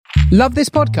Love this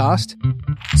podcast?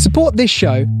 Support this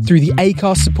show through the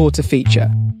Acast supporter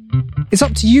feature. It's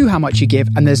up to you how much you give,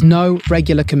 and there's no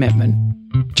regular commitment.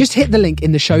 Just hit the link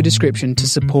in the show description to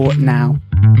support now.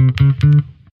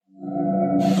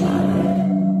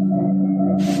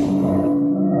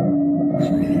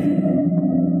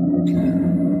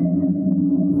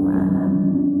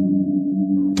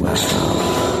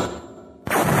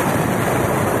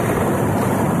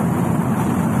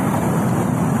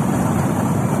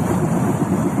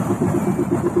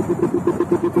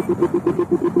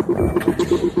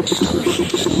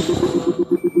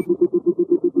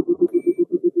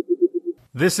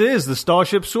 This is the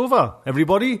Starship Sofa.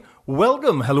 Everybody,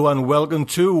 welcome, hello and welcome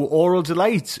to Aural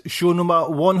Delight, show number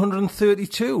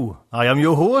 132. I am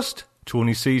your host,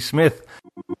 Tony C. Smith.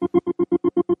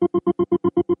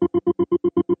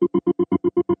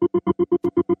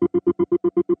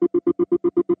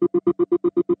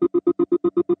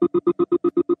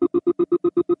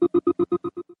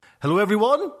 Hello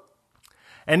everyone.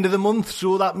 End of the month,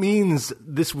 so that means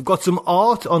we've got some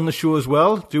art on the show as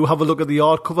well. Do have a look at the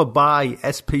art cover by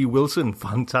S.P. Wilson.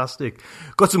 Fantastic.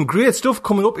 Got some great stuff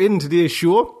coming up in today's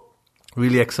show.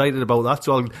 Really excited about that,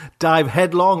 so I'll dive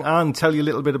headlong and tell you a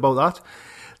little bit about that.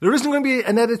 There isn't going to be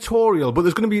an editorial, but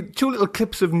there's going to be two little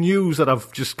clips of news that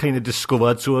I've just kind of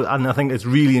discovered, and I think it's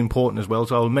really important as well,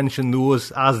 so I'll mention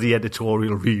those as the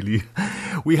editorial, really.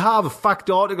 We have a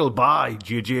fact article by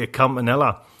J.J.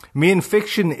 Campanella. Main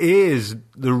fiction is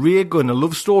The Ray Gun, a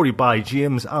love story by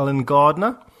James Allen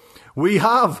Gardner.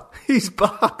 He's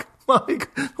back. Mike,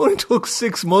 only took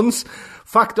 6 months.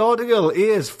 Fact article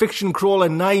is Fiction Crawler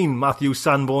 9. Matthew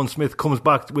Sanborn Smith comes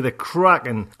back with a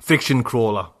cracking fiction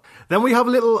crawler. Then we have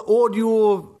a little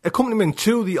audio accompaniment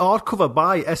to the art cover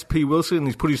by S.P. Wilson.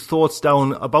 He's put his thoughts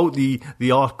down about the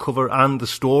art cover and the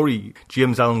story,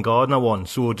 James Allen Gardner one,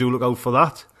 so do look out for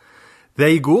that. There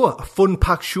you go, a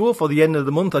fun-packed show for the end of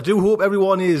the month. I do hope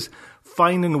everyone is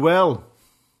fine and well.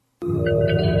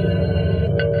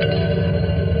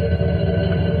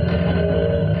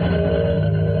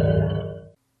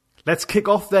 Let's kick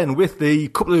off then with the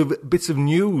couple of bits of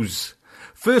news.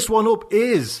 First one up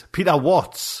is Peter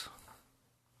Watts.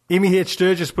 Amy H.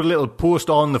 Sturgis put a little post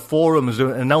on the forums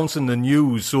announcing the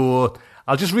news, so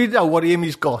I'll just read out what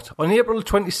Amy's got. On April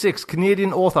 26,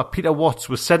 Canadian author Peter Watts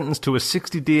was sentenced to a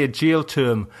 60-day jail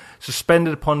term,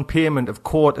 suspended upon payment of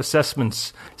court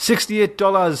assessments.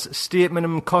 $68 state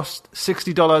minimum cost,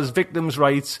 $60 victims'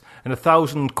 rights, and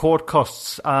 $1,000 court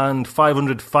costs, and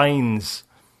 500 fines.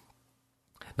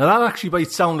 Now that actually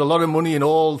might sound a lot of money and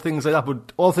all things like that,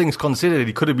 but all things considered,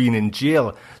 he could have been in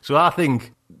jail. So I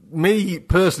think, me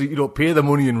personally, pay the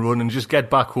money and run and just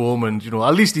get back home, and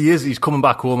at least he's coming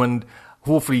back home and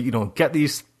hopefully, get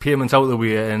these payments out of the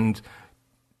way and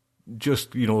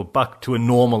just, back to a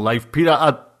normal life. Peter,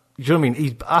 you know what I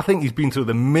mean? I think he's been through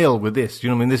the mill with this. You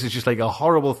know what I mean? This is just like a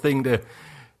horrible thing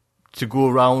to go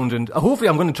around, and hopefully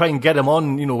I'm going to try and get him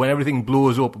on, when everything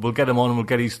blows up, we'll get him on and we'll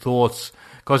get his thoughts,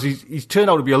 because he's turned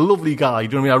out to be a lovely guy. You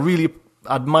know what I mean? I really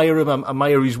admire him, I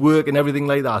admire his work and everything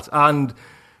like that. And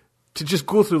to just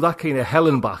go through that kind of hell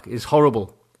and back is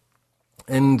horrible.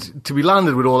 And to be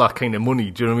landed with all that kind of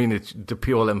money, do you know what I mean? To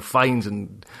pay all them fines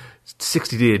and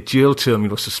 60-day jail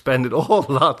term, suspended, all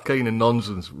that kind of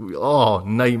nonsense. Oh,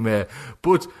 nightmare.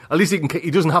 But at least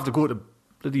he doesn't have to go to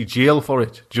bloody jail for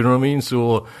it. Do you know what I mean?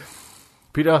 So,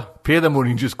 Peter, pay the money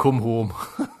and just come home.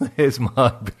 Here's my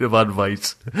bit of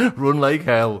advice. Run like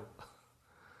hell.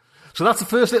 So that's the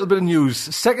first little bit of news.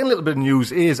 Second little bit of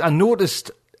news is I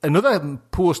noticed another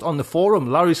post on the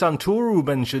forum. Larry Santoro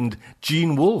mentioned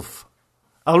Gene Wolfe.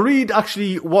 I'll read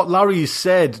actually what Larry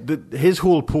said, his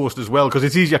whole post as well, because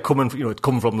it's easier coming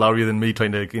from Larry than me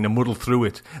trying to muddle through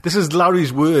it. This is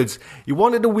Larry's words. He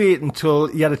wanted to wait until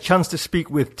he had a chance to speak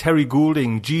with Terry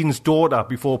Goulding, Gene's daughter,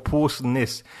 before posting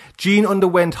this. Gene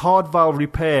underwent heart valve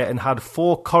repair and had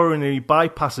 4 coronary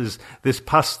bypasses this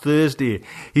past Thursday.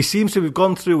 He seems to have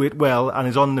gone through it well and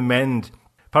is on the mend.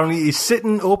 Apparently he's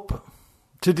sitting up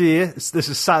today, this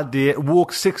is Saturday,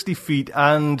 walked 60 feet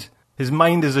and his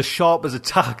mind is as sharp as a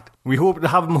tack. We hope to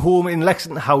have him home in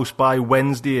Lexington House by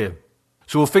Wednesday.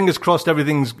 So fingers crossed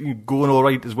everything's going all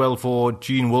right as well for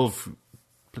Gene Wolfe.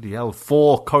 Bloody hell,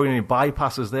 4 coronary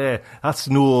bypasses there. That's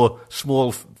no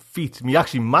small feat.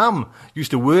 Mum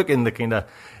used to work in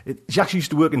she actually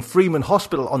used to work in Freeman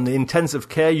Hospital on the intensive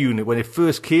care unit when they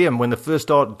first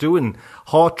started doing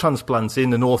heart transplants in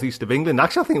the northeast of England.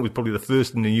 Actually, I think it was probably the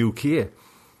first in the UK.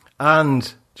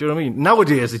 And do you know what I mean?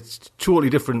 Nowadays, it's a totally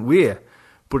different way,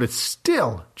 but it's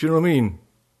still, do you know what I mean?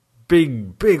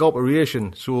 Big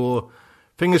operation. So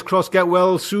Fingers crossed, get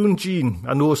well soon, Gene.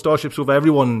 I know Starship's Over.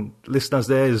 Everyone, listeners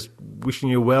there, is wishing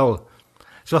you well.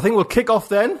 So I think we'll kick off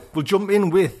then. We'll jump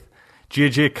in with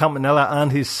JJ Campanella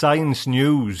and his science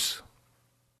news.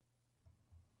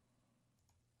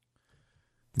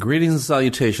 Greetings and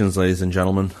salutations, ladies and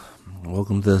gentlemen.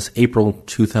 Welcome to this April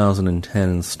 2010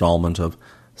 installment of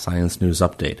Science News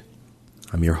Update.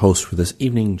 I'm your host for this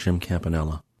evening, Jim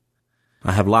Campanella.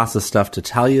 I have lots of stuff to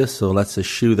tell you, so let's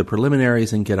eschew the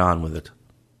preliminaries and get on with it.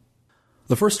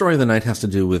 The first story of the night has to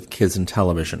do with kids and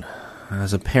television.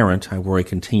 As a parent, I worry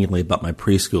continually about my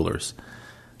preschoolers.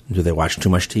 Do they watch too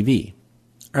much TV?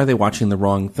 Are they watching the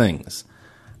wrong things?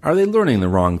 Are they learning the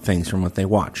wrong things from what they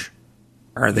watch?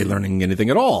 Are they learning anything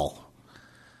at all?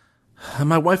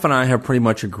 My wife and I have pretty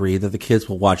much agreed that the kids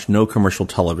will watch no commercial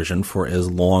television for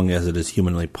as long as it is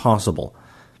humanly possible.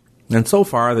 And so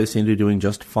far, they seem to be doing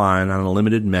just fine on a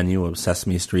limited menu of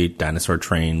Sesame Street, Dinosaur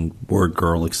Train, Word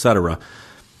Girl, etc.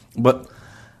 But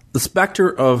the specter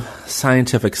of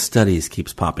scientific studies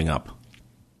keeps popping up.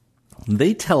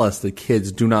 They tell us that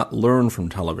kids do not learn from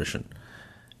television,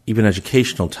 even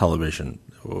educational television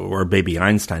or Baby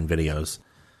Einstein videos.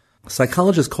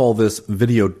 Psychologists call this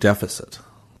video deficit.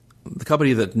 The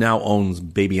company that now owns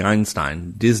Baby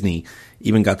Einstein, Disney,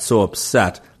 even got so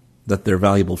upset that their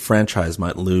valuable franchise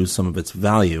might lose some of its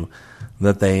value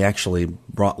that they actually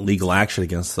brought legal action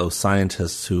against those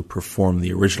scientists who performed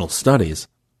the original studies.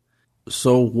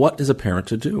 So what is a parent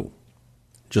to do?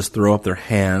 Just throw up their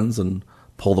hands and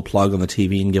pull the plug on the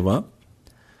TV and give up?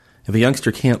 If a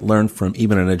youngster can't learn from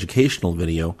even an educational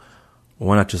video,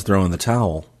 why not just throw in the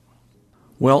towel?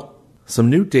 Well, some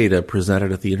new data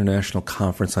presented at the International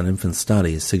Conference on Infant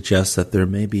Studies suggests that there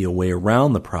may be a way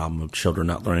around the problem of children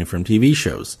not learning from TV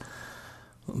shows.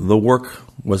 The work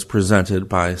was presented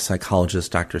by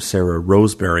psychologist Dr. Sarah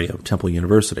Roseberry of Temple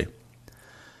University.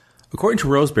 According to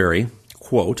Roseberry,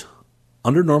 quote,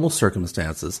 under normal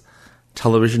circumstances,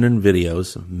 television and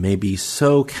videos may be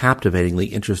so captivatingly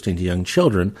interesting to young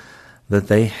children that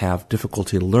they have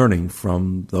difficulty learning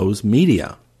from those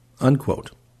media,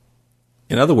 unquote.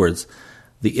 In other words,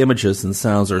 the images and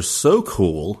sounds are so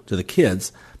cool to the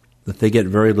kids that they get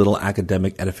very little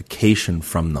academic edification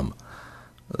from them.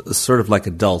 Sort of like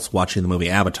adults watching the movie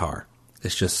Avatar.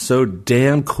 It's just so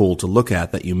damn cool to look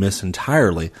at that you miss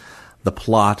entirely. The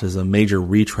plot is a major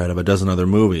retread of a dozen other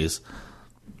movies,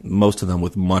 most of them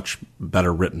with much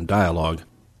better written dialogue.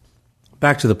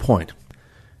 Back to the point.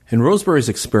 In Roseberry's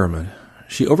experiment,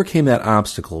 she overcame that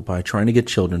obstacle by trying to get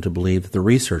children to believe that the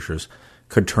researchers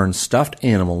could turn stuffed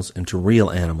animals into real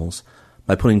animals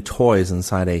by putting toys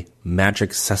inside a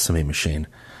magic sesame machine.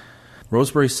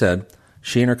 Roseberry said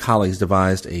she and her colleagues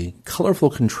devised a colorful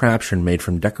contraption made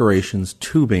from decorations,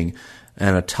 tubing,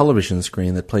 and a television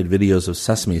screen that played videos of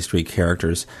Sesame Street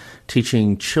characters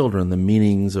teaching children the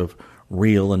meanings of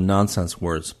real and nonsense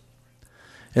words.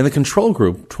 In the control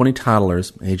group, 20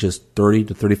 toddlers ages 30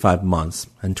 to 35 months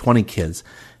and 20 kids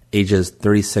ages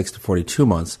 36 to 42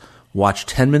 months watched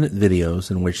 10-minute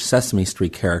videos in which Sesame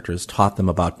Street characters taught them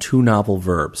about two novel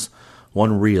verbs,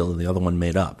 one real and the other one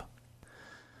made up.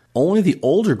 Only the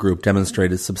older group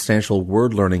demonstrated substantial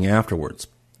word learning afterwards.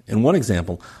 In one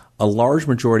example, a large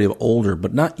majority of older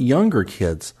but not younger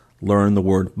kids learned the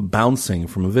word bouncing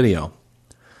from a video.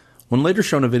 When later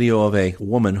shown a video of a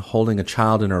woman holding a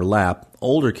child in her lap,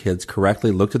 older kids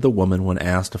correctly looked at the woman when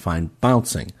asked to find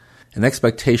bouncing, an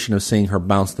expectation of seeing her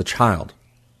bounce the child.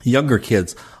 Younger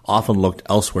kids often looked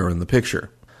elsewhere in the picture.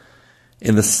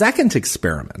 In the second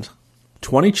experiment,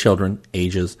 20 children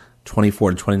ages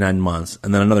 24 to 29 months,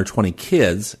 and then another 20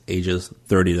 kids ages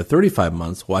 30 to 35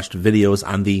 months watched videos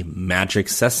on the magic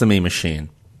sesame machine.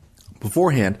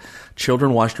 Beforehand,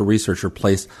 children watched a researcher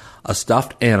place a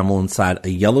stuffed animal inside a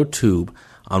yellow tube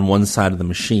on one side of the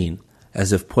machine,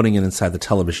 as if putting it inside the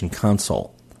television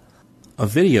console. A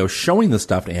video showing the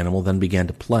stuffed animal then began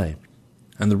to play,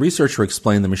 and the researcher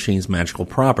explained the machine's magical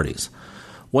properties.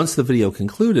 Once the video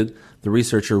concluded, the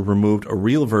researcher removed a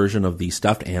real version of the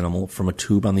stuffed animal from a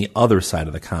tube on the other side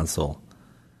of the console.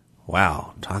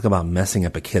 Wow, talk about messing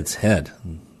up a kid's head.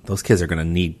 Those kids are going to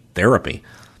need therapy.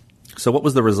 So what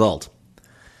was the result?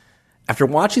 After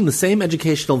watching the same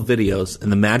educational videos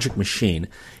in the magic machine,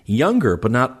 younger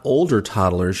but not older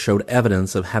toddlers showed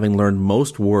evidence of having learned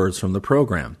most words from the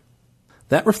program.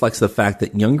 That reflects the fact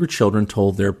that younger children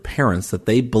told their parents that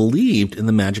they believed in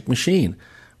the magic machine,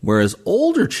 whereas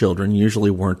older children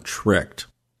usually weren't tricked.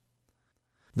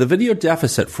 The video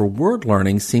deficit for word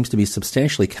learning seems to be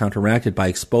substantially counteracted by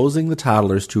exposing the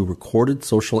toddlers to recorded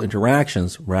social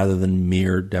interactions rather than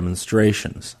mere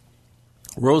demonstrations.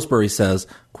 Roseberry says,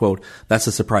 quote, "That's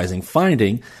a surprising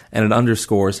finding, and it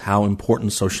underscores how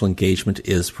important social engagement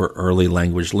is for early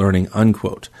language learning,"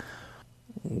 unquote.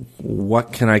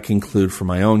 What can I conclude for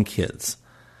my own kids?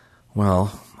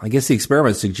 Well, I guess the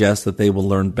experiment suggests that they will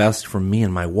learn best from me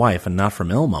and my wife and not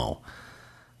from Elmo,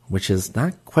 which is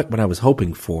not quite what I was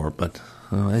hoping for, but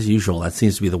as usual, that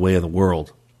seems to be the way of the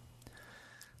world.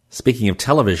 Speaking of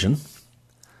television,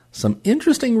 some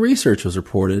interesting research was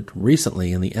reported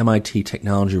recently in the MIT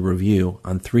Technology Review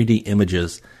on 3D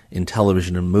images in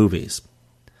television and movies.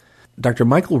 Dr.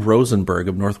 Michael Rosenberg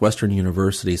of Northwestern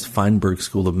University's Feinberg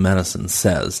School of Medicine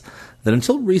says that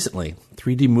until recently,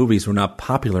 3D movies were not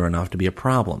popular enough to be a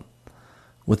problem.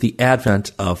 With the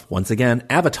advent of, once again,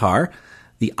 Avatar,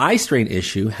 the eye strain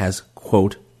issue has,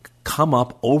 quote, "come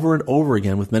up over and over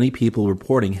again with many people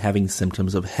reporting having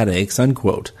symptoms of headaches,"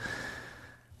 unquote.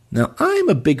 Now, I'm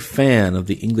a big fan of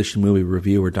the English movie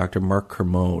reviewer Dr. Mark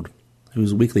Kermode,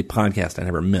 whose weekly podcast I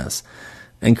never miss.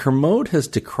 And Kermode has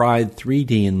decried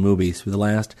 3D in movies for the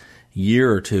last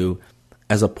year or two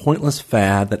as a pointless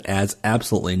fad that adds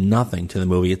absolutely nothing to the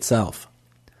movie itself.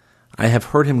 I have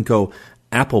heard him go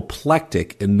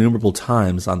apoplectic innumerable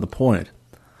times on the point.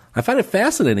 I find it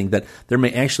fascinating that there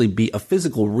may actually be a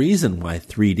physical reason why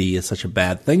 3D is such a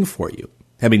bad thing for you,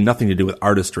 having nothing to do with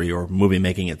artistry or movie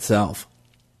making itself.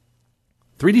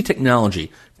 3D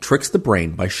technology tricks the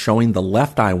brain by showing the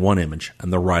left eye one image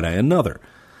and the right eye another.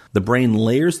 The brain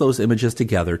layers those images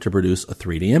together to produce a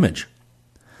 3D image.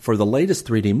 For the latest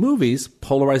 3D movies,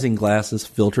 polarizing glasses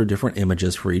filter different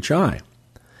images for each eye.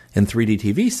 In 3D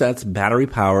TV sets,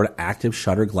 battery-powered active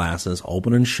shutter glasses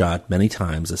open and shut many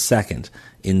times a second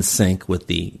in sync with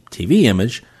the TV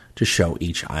image to show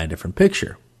each eye a different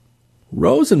picture.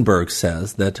 Rosenberg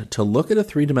says that to look at a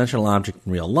three-dimensional object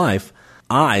in real life,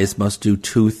 eyes must do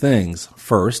two things.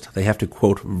 First, they have to,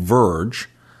 quote, "verge,"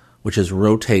 which is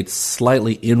rotate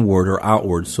slightly inward or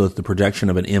outward so that the projection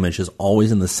of an image is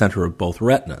always in the center of both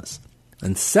retinas.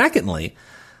 And secondly,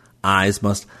 eyes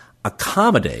must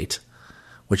accommodate,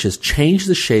 which is change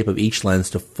the shape of each lens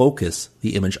to focus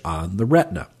the image on the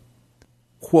retina.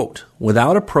 Quote,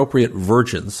 "Without appropriate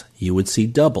vergence, you would see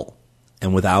double,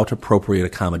 and without appropriate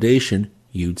accommodation,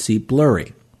 you'd see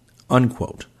blurry,"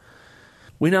 unquote.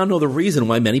 We now know the reason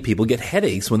why many people get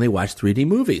headaches when they watch 3D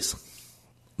movies.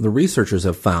 The researchers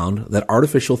have found that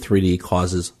artificial 3D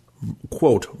causes,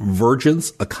 quote,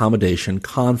 "vergence accommodation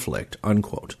conflict,"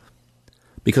 unquote,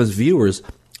 because viewers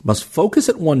must focus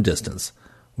at one distance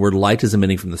where light is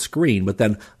emitting from the screen, but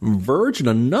then verge in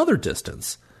another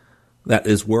distance, that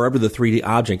is, wherever the 3D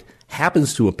object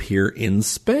happens to appear in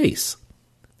space.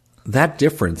 That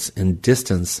difference in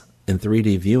distance in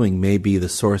 3D viewing may be the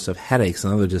source of headaches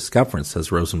and other discomforts,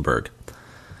 says Rosenberg.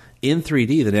 In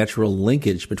 3D, the natural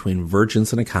linkage between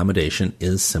vergence and accommodation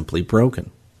is simply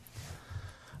broken.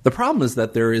 The problem is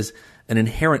that there is an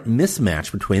inherent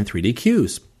mismatch between 3D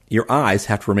cues. Your eyes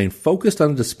have to remain focused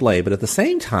on a display, but at the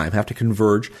same time have to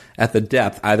converge at the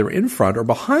depth either in front or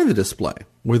behind the display,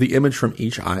 where the image from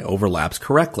each eye overlaps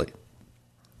correctly.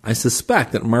 I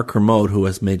suspect that Mark Kermode, who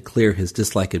has made clear his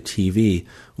dislike of TV,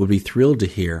 would be thrilled to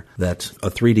hear that a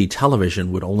 3D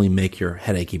television would only make your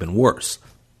headache even worse.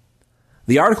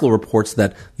 The article reports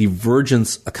that the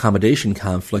vergence accommodation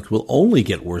conflict will only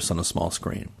get worse on a small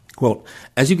screen. Quote,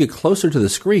 "As you get closer to the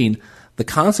screen, the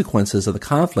consequences of the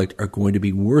conflict are going to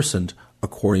be worsened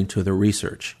according to the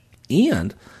research.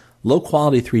 And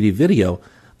low-quality 3D video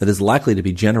that is likely to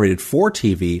be generated for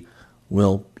TV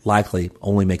will likely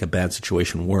only make a bad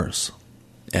situation worse."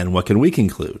 And what can we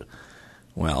conclude?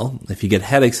 Well, if you get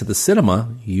headaches at the cinema,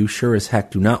 you sure as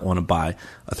heck do not want to buy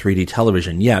a 3D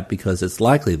television yet, because it's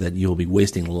likely that you'll be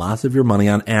wasting lots of your money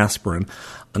on aspirin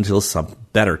until some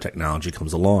better technology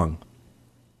comes along.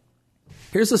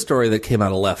 Here's a story that came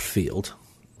out of left field.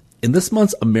 In this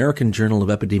month's American Journal of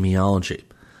Epidemiology,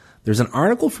 there's an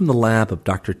article from the lab of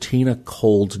Dr. Tina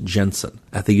Kold Jensen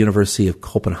at the University of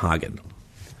Copenhagen.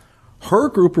 Her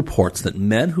group reports that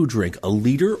men who drink a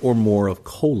liter or more of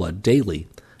cola daily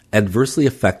adversely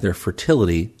affect their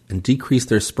fertility and decrease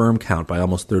their sperm count by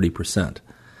almost 30%.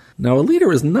 Now, a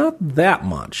liter is not that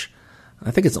much.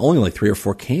 I think it's only like 3 or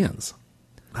 4 cans.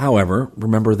 However,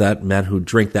 remember that men who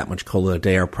drink that much cola a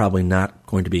day are probably not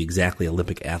going to be exactly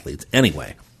Olympic athletes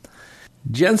anyway.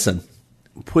 Jensen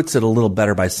puts it a little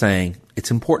better by saying,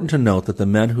 "It's important to note that the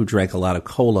men who drank a lot of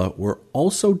cola were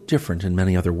also different in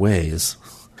many other ways."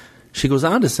 She goes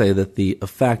on to say that the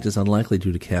effect is unlikely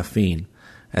due to caffeine,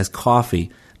 as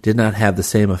coffee did not have the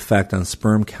same effect on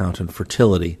sperm count and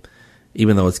fertility,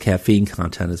 even though its caffeine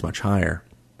content is much higher.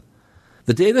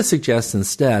 The data suggests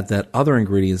instead that other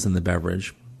ingredients in the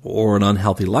beverage, or an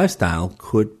unhealthy lifestyle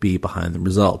could be behind the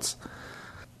results.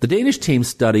 The Danish team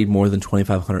studied more than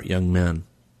 2,500 young men.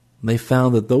 They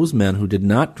found that those men who did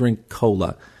not drink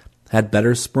cola had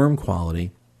better sperm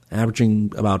quality,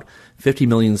 averaging about 50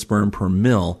 million sperm per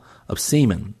mil of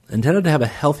semen, and tended to have a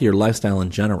healthier lifestyle in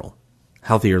general.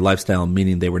 Healthier lifestyle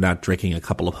meaning they were not drinking a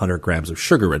couple of 100 grams of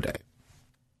sugar a day.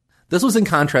 This was in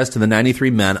contrast to the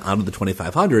 93 men out of the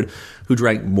 2,500 who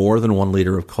drank more than 1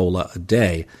 liter of cola a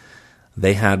day.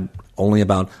 They had only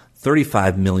about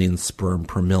 35 million sperm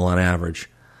per mil on average.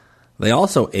 They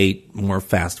also ate more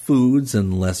fast foods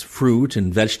and less fruit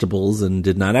and vegetables and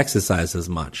did not exercise as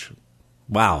much.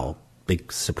 Wow,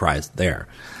 big surprise there.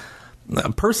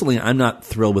 Personally, I'm not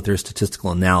thrilled with their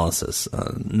statistical analysis.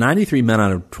 93 men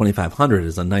out of 2,500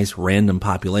 is a nice random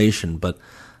population, but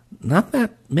not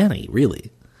that many,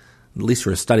 really, at least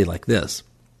for a study like this.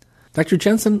 Dr.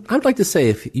 Jensen, I'd like to say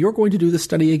if you're going to do this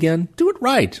study again, do it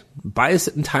right. Bias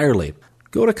it entirely.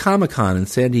 Go to Comic-Con in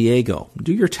San Diego.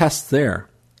 Do your tests there.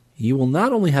 You will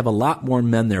not only have a lot more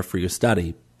men there for your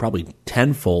study, probably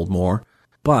tenfold more,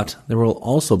 but there will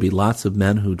also be lots of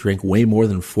men who drink way more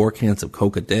than 4 cans of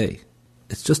Coke a day.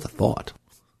 It's just a thought.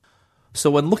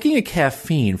 So when looking at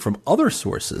caffeine from other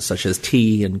sources, such as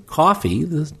tea and coffee,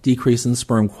 the decrease in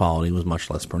sperm quality was much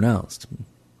less pronounced.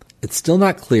 It's still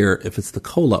not clear if it's the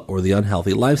cola or the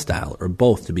unhealthy lifestyle, or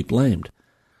both to be blamed.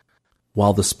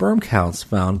 While the sperm counts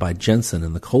found by Jensen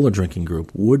in the cola drinking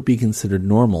group would be considered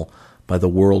normal by the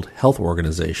World Health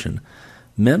Organization,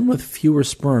 men with fewer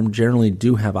sperm generally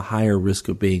do have a higher risk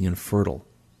of being infertile.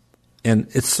 And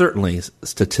it's certainly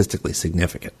statistically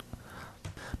significant.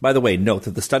 By the way, note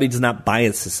that the study does not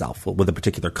bias itself with a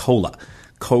particular cola.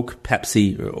 Coke,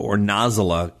 Pepsi, or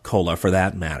Nozilla cola for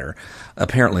that matter.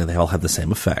 Apparently they all have the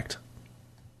same effect.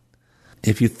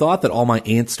 If you thought that all my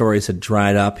ant stories had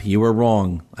dried up, you were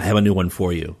wrong. I have a new one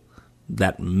for you.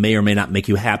 That may or may not make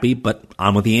you happy, but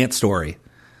on with the ant story.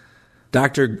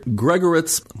 Dr.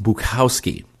 Gregoritz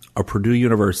Bukowski of Purdue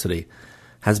University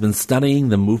has been studying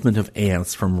the movement of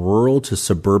ants from rural to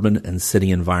suburban and city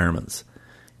environments.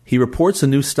 He reports a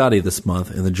new study this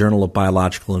month in the Journal of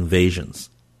Biological Invasions.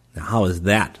 Now, how is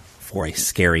that for a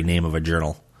scary name of a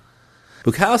journal?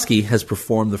 Bukowski has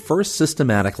performed the first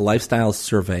systematic lifestyle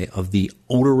survey of the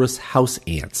odorous house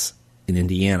ants in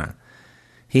Indiana.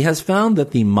 He has found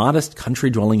that the modest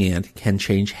country-dwelling ant can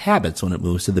change habits when it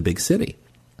moves to the big city.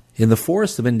 In the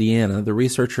forests of Indiana, the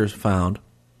researchers found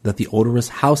that the odorous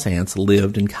house ants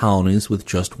lived in colonies with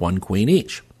just 1 queen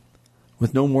each.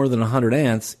 With no more than 100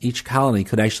 ants, each colony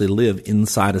could actually live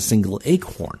inside a single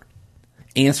acorn.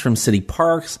 Ants from city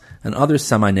parks and other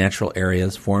semi-natural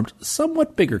areas formed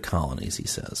somewhat bigger colonies, he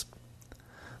says.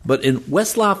 But in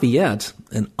West Lafayette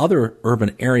and other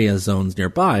urban area zones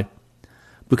nearby,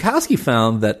 Bukowski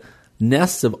found that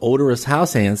nests of odorous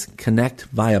house ants connect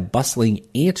via bustling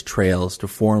ant trails to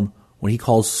form what he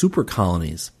calls super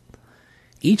colonies.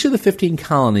 Each of the 15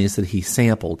 colonies that he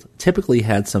sampled typically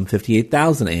had some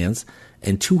 58,000 ants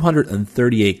and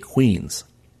 238 queens.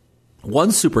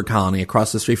 One super colony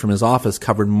across the street from his office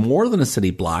covered more than a city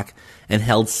block and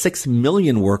held 6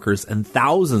 million workers and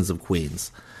thousands of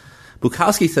queens.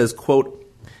 Bukowski says, quote,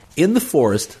 "In the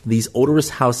forest, these odorous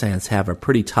house ants have a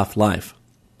pretty tough life.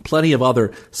 Plenty of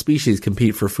other species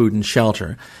compete for food and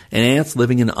shelter, and ants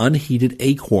living in unheated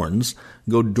acorns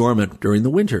go dormant during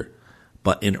the winter.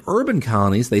 But in urban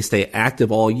colonies, they stay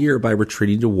active all year by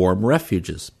retreating to warm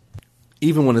refuges.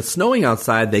 Even when it's snowing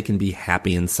outside, they can be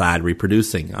happy inside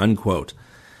reproducing," unquote.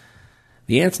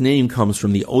 The ant's name comes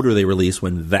from the odor they release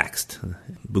when vexed.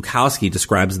 Bukowski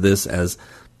describes this as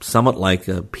somewhat like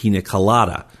a pina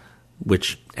colada,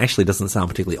 which actually doesn't sound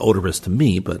particularly odorous to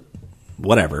me, but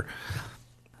whatever.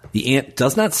 The ant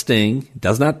does not sting,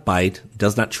 does not bite,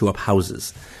 does not chew up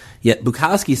houses. Yet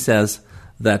Bukowski says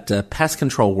that pest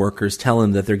control workers tell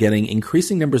him that they're getting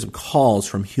increasing numbers of calls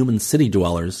from human city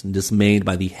dwellers dismayed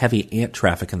by the heavy ant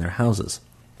traffic in their houses.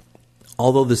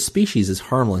 Although this species is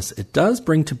harmless, it does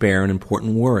bring to bear an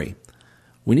important worry.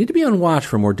 We need to be on watch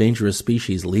for more dangerous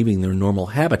species leaving their normal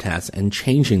habitats and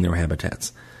changing their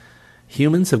habitats.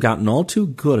 Humans have gotten all too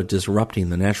good at disrupting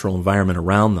the natural environment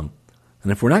around them.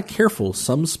 And if we're not careful,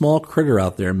 some small critter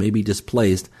out there may be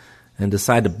displaced and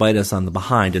decide to bite us on the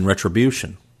behind in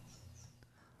retribution.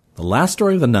 The last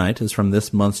story of the night is from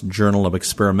this month's Journal of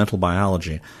Experimental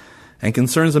Biology and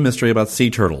concerns a mystery about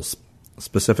sea turtles,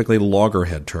 specifically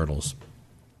loggerhead turtles.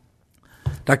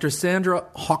 Dr. Sandra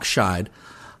Hochscheid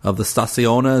of the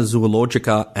Stazione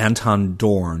Zoologica Anton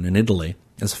Dorn in Italy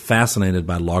is fascinated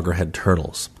by loggerhead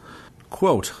turtles.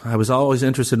 Quote, "I was always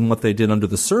interested in what they did under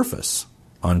the surface,"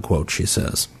 unquote, she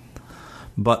says.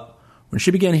 But When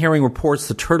she began hearing reports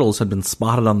that turtles had been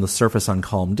spotted on the surface on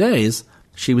calm days,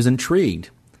 she was intrigued.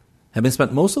 Having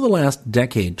spent most of the last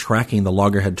decade tracking the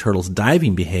loggerhead turtle's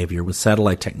diving behavior with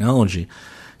satellite technology,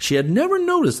 she had never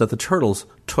noticed that the turtles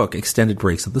took extended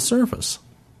breaks at the surface.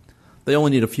 They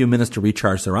only need a few minutes to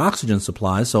recharge their oxygen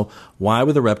supplies, so why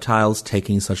were the reptiles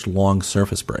taking such long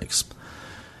surface breaks?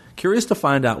 Curious to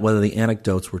find out whether the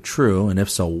anecdotes were true, and if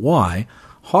so, why,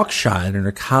 Hawkshide and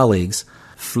her colleagues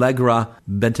Flegra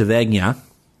Bentevegna,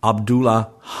 Abdullah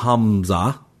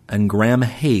Hamza, and Graham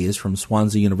Hayes from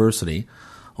Swansea University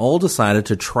all decided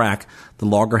to track the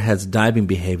loggerhead's diving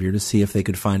behavior to see if they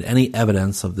could find any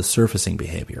evidence of the surfacing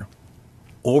behavior.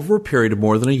 Over a period of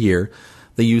more than a year,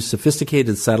 they used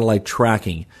sophisticated satellite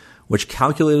tracking, which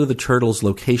calculated the turtle's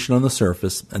location on the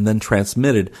surface and then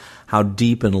transmitted how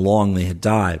deep and long they had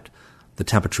dived, the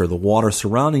temperature of the water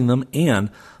surrounding them, and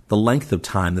the length of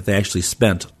time that they actually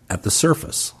spent at the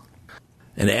surface.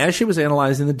 And as she was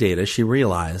analyzing the data, she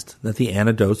realized that the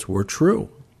anecdotes were true.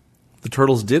 The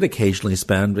turtles did occasionally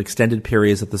spend extended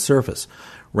periods at the surface,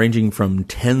 ranging from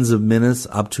tens of minutes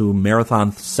up to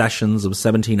marathon sessions of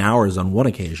 17 hours on one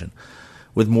occasion,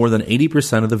 with more than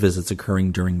 80% of the visits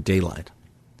occurring during daylight.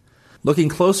 Looking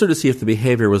closer to see if the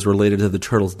behavior was related to the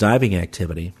turtles' diving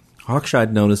activity,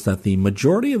 Hawkshide noticed that the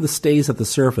majority of the stays at the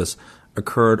surface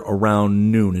occurred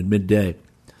around noon and midday,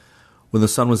 when the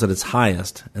sun was at its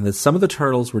highest, and that some of the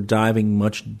turtles were diving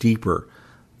much deeper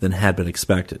than had been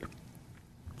expected.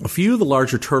 A few of the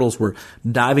larger turtles were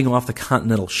diving off the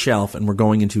continental shelf and were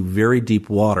going into very deep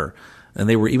water, and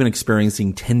they were even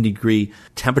experiencing 10-degree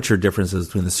temperature differences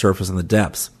between the surface and the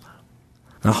depths.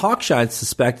 Now, Hawkshide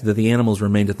suspected that the animals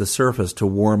remained at the surface to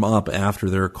warm up after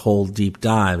their cold, deep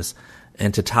dives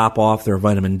and to top off their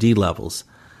vitamin D levels.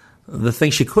 The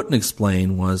thing she couldn't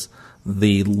explain was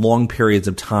the long periods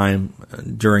of time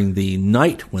during the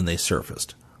night when they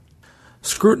surfaced.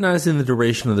 Scrutinizing the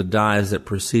duration of the dives that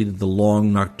preceded the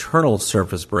long nocturnal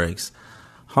surface breaks,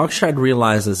 Hawkshide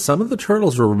realized that some of the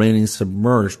turtles were remaining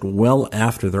submerged well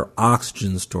after their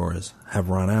oxygen stores have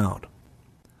run out.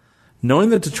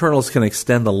 Knowing that the turtles can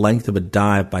extend the length of a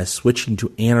dive by switching to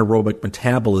anaerobic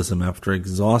metabolism after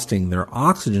exhausting their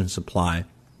oxygen supply,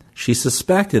 she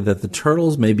suspected that the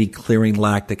turtles may be clearing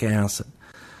lactic acid.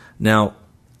 Now,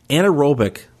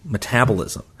 anaerobic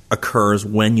metabolism occurs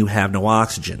when you have no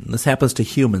oxygen. This happens to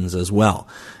humans as well.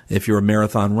 If you're a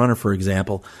marathon runner, for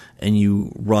example, and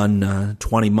you run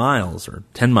 20 miles, or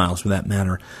 10 miles for that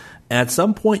matter, at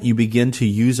some point you begin to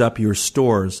use up your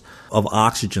stores of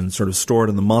oxygen sort of stored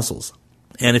in the muscles.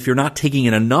 And if you're not taking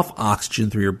in enough oxygen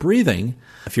through your breathing,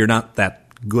 if you're not that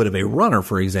good of a runner,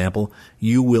 for example,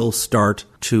 you will start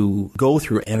to go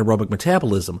through anaerobic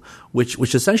metabolism, which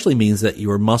essentially means that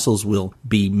your muscles will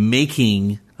be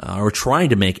making or trying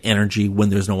to make energy when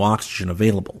there's no oxygen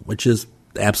available, which is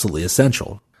absolutely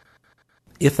essential.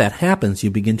 If that happens,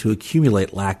 you begin to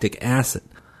accumulate lactic acid.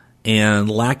 And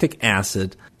lactic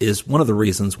acid is one of the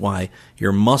reasons why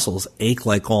your muscles ache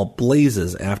like all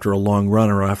blazes after a long run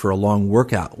or after a long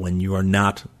workout when you are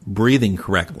not breathing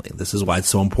correctly. This is why it's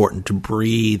so important to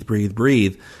breathe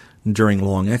during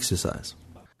long exercise.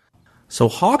 So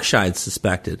Hawkshide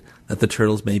suspected that the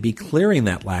turtles may be clearing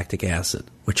that lactic acid,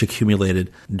 which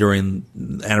accumulated during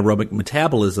anaerobic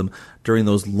metabolism during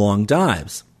those long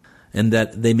dives, and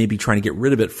that they may be trying to get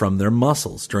rid of it from their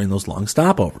muscles during those long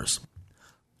stopovers.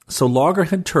 So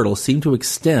loggerhead turtles seem to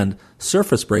extend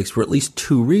surface breaks for at least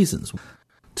two reasons: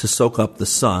 to soak up the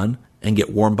sun and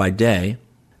get warm by day,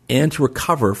 and to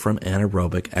recover from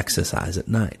anaerobic exercise at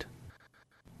night.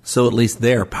 So at least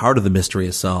there, part of the mystery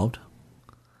is solved.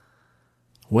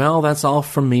 Well, that's all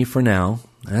from me for now.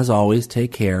 As always,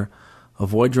 take care.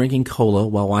 Avoid drinking cola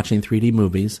while watching 3D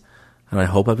movies, and I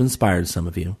hope I've inspired some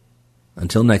of you.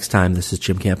 Until next time, this is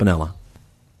Jim Campanella.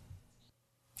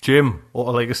 Jim,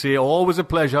 like I say, always a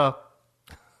pleasure.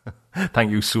 Thank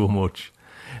you so much.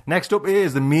 Next up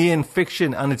is the main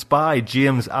fiction, and it's by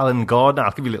James Alan Gardner.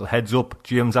 I'll give you a little heads up.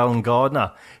 James Alan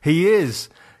Gardner. He is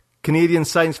Canadian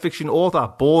science fiction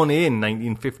author, born in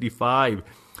 1955.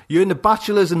 He earned a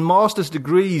bachelor's and master's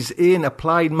degrees in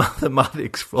applied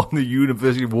mathematics from the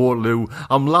University of Waterloo.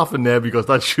 I'm laughing there because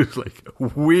that's just like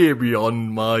way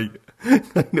beyond my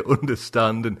kind of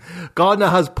understanding. Gardner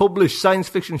has published science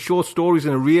fiction short stories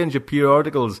in a range of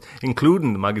periodicals,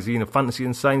 including the Magazine of Fantasy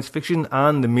and Science Fiction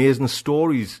and Amazing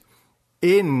Stories.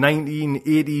 In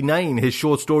 1989, his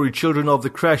short story Children of the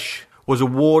Creche was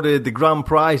awarded the grand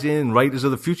prize in Writers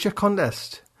of the Future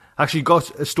contest. Actually got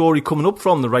a story coming up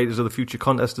from the Writers of the Future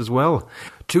contest as well.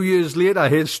 2 years later,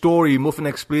 his story Muffin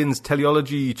Explains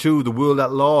Teleology to the World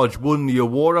at Large won the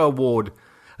Aural Award.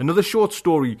 Another short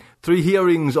story, 3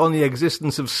 hearings on the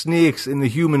existence of snakes in the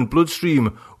human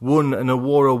bloodstream, won an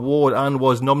Aural Award and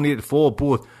was nominated for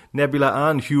both Nebula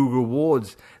and Hugo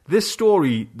Awards. This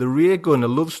story, The Ray Gun, a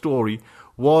love story,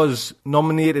 was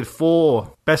nominated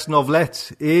for Best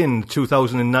Novelette in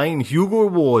 2009 Hugo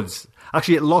Awards.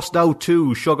 Actually, it lost out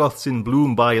to Shoggoths in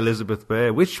Bloom by Elizabeth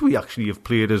Bear, which we actually have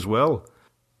played as well.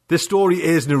 This story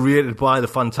is narrated by the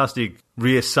fantastic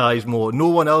Ray Sizemore. No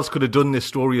one else could have done this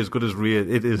story as good as Ray.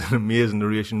 It is an amazing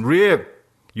narration. Ray,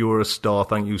 you are a star.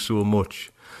 Thank you so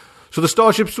much. So the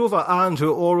Starship Sofa and her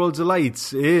Aural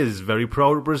Delights is very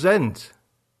proud to present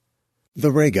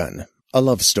The Ray Gun, a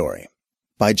Love Story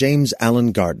by James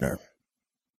Allen Gardner.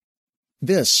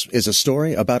 This is a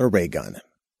story about a ray gun.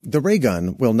 The ray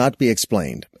gun will not be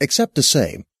explained, except to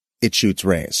say it shoots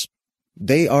rays.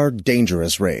 They are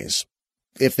dangerous rays.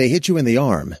 If they hit you in the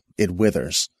arm, it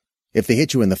withers. If they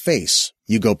hit you in the face,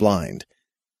 you go blind.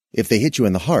 If they hit you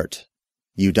in the heart,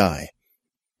 you die.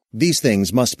 These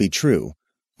things must be true,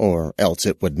 or else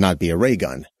it would not be a ray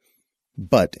gun.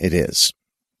 But it is.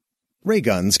 Ray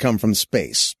guns come from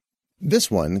space. This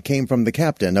one came from the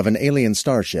captain of an alien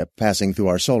starship passing through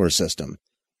our solar system.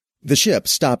 The ship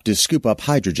stopped to scoop up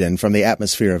hydrogen from the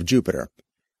atmosphere of Jupiter.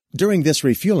 During this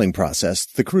refueling process,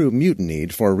 the crew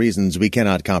mutinied for reasons we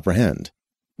cannot comprehend.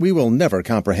 We will never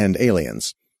comprehend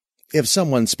aliens. If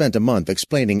someone spent a month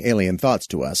explaining alien thoughts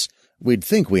to us, we'd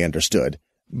think we understood,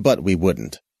 but we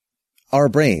wouldn't. Our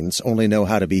brains only know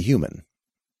how to be human.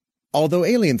 Although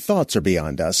alien thoughts are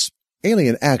beyond us,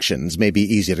 alien actions may be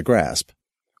easy to grasp.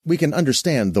 We can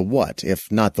understand the what,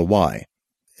 if not the why.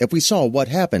 If we saw what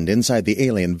happened inside the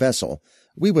alien vessel,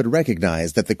 we would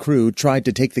recognize that the crew tried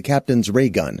to take the captain's ray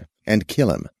gun and kill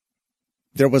him.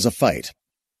 There was a fight.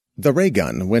 The ray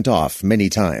gun went off many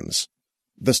times.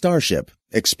 The starship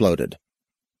exploded.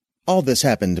 All this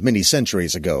happened many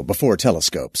centuries ago, before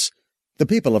telescopes. The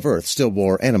people of Earth still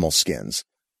wore animal skins.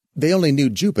 They only knew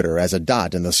Jupiter as a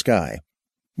dot in the sky.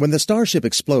 When the starship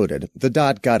exploded, the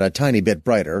dot got a tiny bit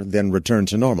brighter, then returned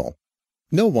to normal.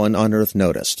 No one on Earth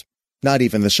noticed, not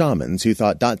even the shamans who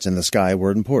thought dots in the sky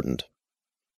were important.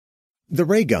 The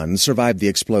ray gun survived the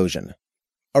explosion.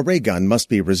 A ray gun must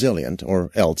be resilient, or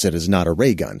else it is not a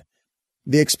ray gun.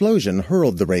 The explosion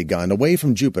hurled the ray gun away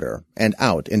from Jupiter and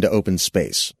out into open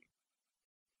space.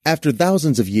 After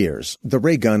thousands of years, the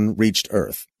ray gun reached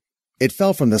Earth. It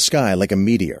fell from the sky like a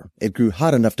meteor. It grew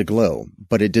hot enough to glow,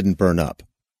 but it didn't burn up.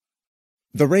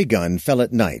 The ray gun fell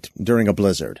at night during a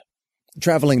blizzard.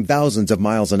 Traveling thousands of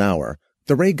miles an hour,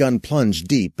 the ray gun plunged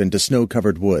deep into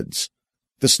snow-covered woods.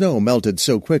 The snow melted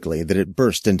so quickly that it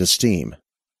burst into steam.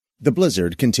 The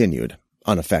blizzard continued,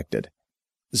 unaffected.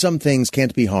 Some things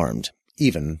can't be harmed,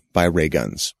 even by ray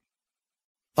guns.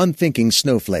 Unthinking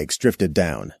snowflakes drifted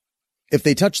down. If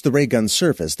they touched the ray gun's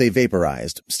surface, they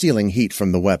vaporized, stealing heat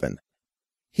from the weapon.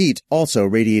 Heat also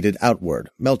radiated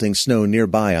outward, melting snow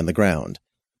nearby on the ground.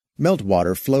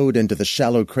 Meltwater flowed into the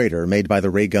shallow crater made by the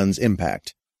ray gun's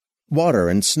impact. Water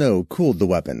and snow cooled the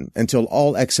weapon until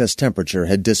all excess temperature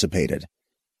had dissipated.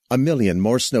 1 million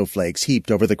more snowflakes heaped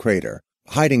over the crater,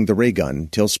 hiding the ray gun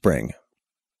till spring.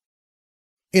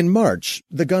 In March,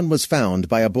 the gun was found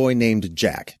by a boy named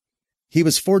Jack. He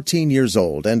was 14 years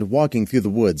old and walking through the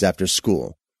woods after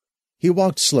school. He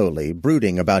walked slowly,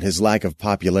 brooding about his lack of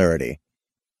popularity.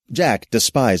 Jack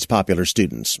despised popular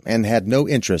students and had no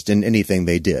interest in anything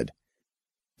they did.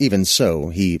 Even so,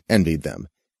 he envied them.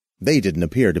 They didn't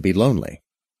appear to be lonely.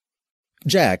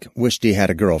 Jack wished he had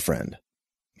a girlfriend.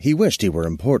 He wished he were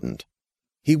important.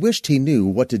 He wished he knew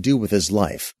what to do with his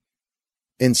life.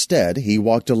 Instead, he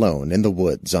walked alone in the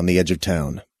woods on the edge of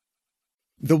town.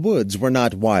 The woods were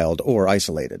not wild or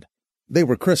isolated. They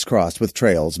were crisscrossed with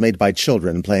trails made by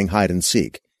children playing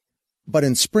hide-and-seek. But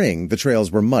in spring, the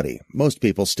trails were muddy. Most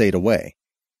people stayed away.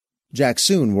 Jack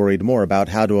soon worried more about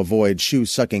how to avoid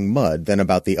shoe-sucking mud than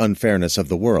about the unfairness of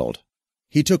the world.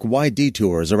 He took wide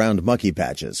detours around mucky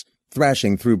patches,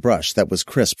 thrashing through brush that was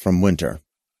crisp from winter.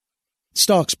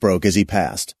 Stalks broke as he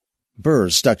passed.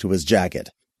 Burrs stuck to his jacket.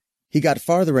 He got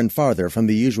farther and farther from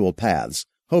the usual paths,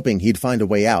 hoping he'd find a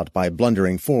way out by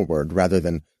blundering forward rather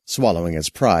than swallowing his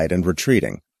pride and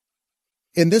retreating.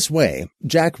 In this way,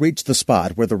 Jack reached the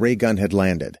spot where the ray gun had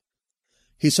landed.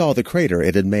 He saw the crater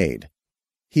it had made.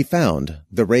 He found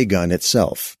the ray gun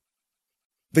itself.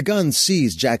 The gun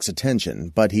seized Jack's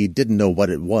attention, but he didn't know what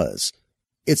it was.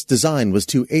 Its design was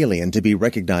too alien to be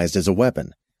recognized as a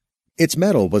weapon. Its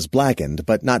metal was blackened,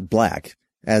 but not black,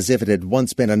 as if it had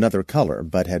once been another color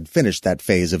but had finished that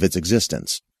phase of its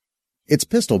existence. Its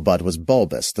pistol butt was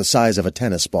bulbous, the size of a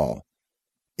tennis ball.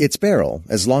 Its barrel,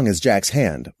 as long as Jack's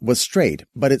hand, was straight,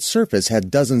 but its surface had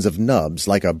dozens of nubs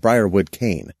like a briarwood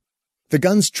cane. The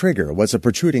gun's trigger was a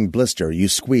protruding blister you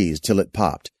squeezed till it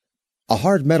popped. A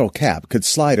hard metal cap could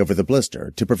slide over the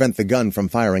blister to prevent the gun from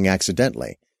firing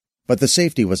accidentally, but the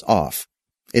safety was off.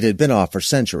 It had been off for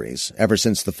centuries, ever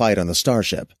since the fight on the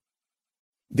starship.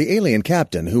 The alien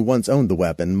captain who once owned the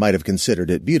weapon might have considered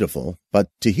it beautiful, but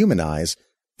to human eyes,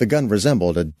 the gun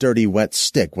resembled a dirty, wet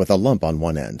stick with a lump on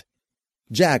one end.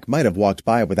 Jack might have walked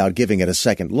by without giving it a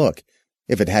second look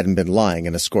if it hadn't been lying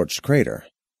in a scorched crater.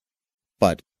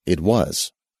 But it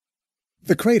was.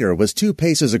 The crater was 2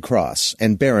 paces across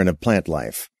and barren of plant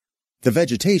life. The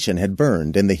vegetation had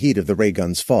burned in the heat of the ray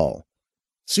gun's fall.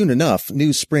 Soon enough,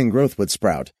 new spring growth would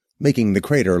sprout, making the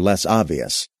crater less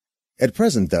obvious. At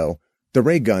present, though, the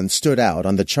ray gun stood out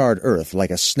on the charred earth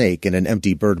like a snake in an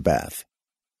empty bird bath.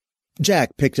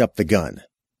 Jack picked up the gun.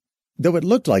 Though it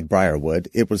looked like briarwood,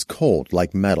 it was cold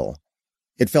like metal.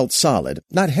 It felt solid,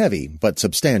 not heavy, but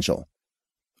substantial.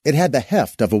 It had the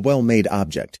heft of a well-made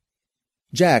object.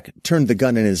 Jack turned the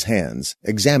gun in his hands,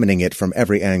 examining it from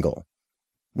every angle.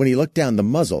 When he looked down the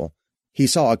muzzle, he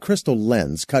saw a crystal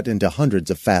lens cut into hundreds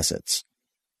of facets.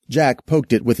 Jack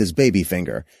poked it with his baby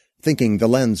finger, thinking the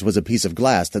lens was a piece of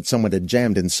glass that someone had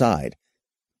jammed inside.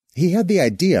 He had the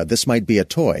idea this might be a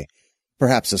toy,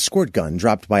 perhaps a squirt gun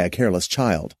dropped by a careless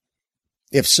child.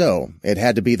 If so, it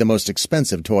had to be the most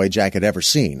expensive toy Jack had ever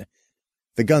seen.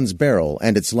 The gun's barrel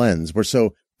and its lens were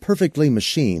so perfectly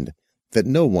machined that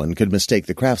no one could mistake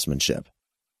the craftsmanship.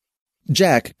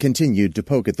 Jack continued to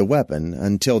poke at the weapon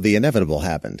until the inevitable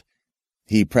happened.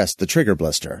 He pressed the trigger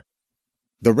blister.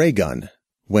 The ray gun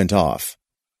went off.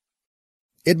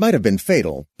 It might have been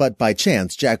fatal, but by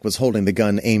chance Jack was holding the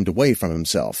gun aimed away from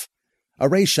himself. A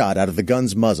ray shot out of the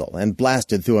gun's muzzle and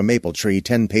blasted through a maple tree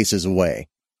 10 paces away.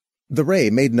 The ray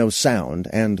made no sound,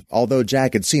 and although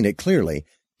Jack had seen it clearly,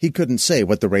 he couldn't say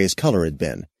what the ray's color had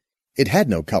been. It had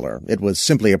no color, it was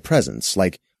simply a presence,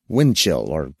 like wind chill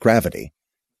or gravity.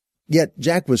 Yet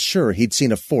Jack was sure he'd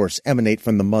seen a force emanate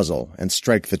from the muzzle and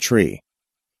strike the tree.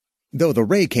 Though the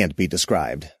ray can't be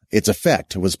described, its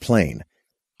effect was plain.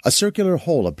 A circular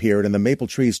hole appeared in the maple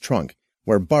tree's trunk,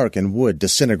 where bark and wood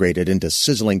disintegrated into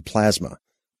sizzling plasma.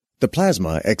 The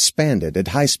plasma expanded at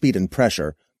high speed and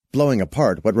pressure, blowing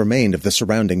apart what remained of the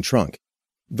surrounding trunk.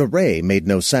 The ray made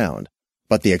no sound,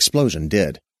 but the explosion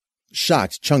did.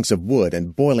 Shocked chunks of wood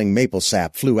and boiling maple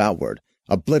sap flew outward,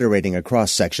 obliterating a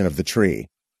cross-section of the tree.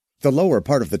 The lower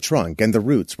part of the trunk and the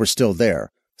roots were still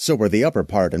there, so were the upper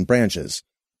part and branches.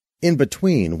 In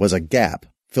between was a gap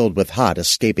filled with hot,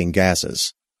 escaping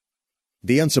gases.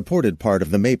 The unsupported part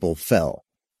of the maple fell.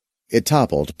 It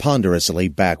toppled ponderously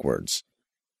backwards.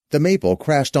 The maple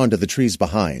crashed onto the trees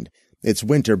behind, its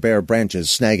winter bare branches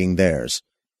snagging theirs.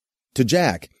 To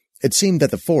Jack, it seemed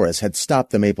that the forest had stopped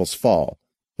the maple's fall,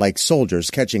 like soldiers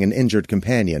catching an injured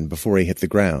companion before he hit the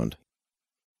ground.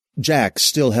 Jack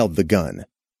still held the gun.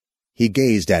 He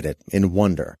gazed at it in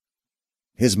wonder.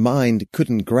 His mind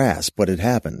couldn't grasp what had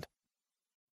happened.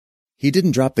 He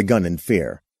didn't drop the gun in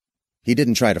fear. He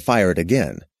didn't try to fire it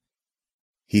again.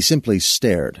 He simply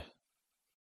stared.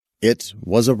 It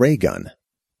was a ray gun.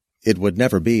 It would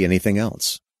never be anything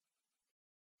else.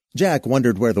 Jack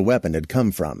wondered where the weapon had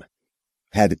come from.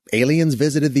 Had aliens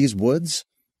visited these woods?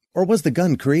 Or was the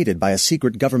gun created by a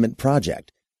secret government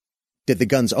project? Did the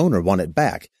gun's owner want it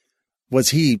back?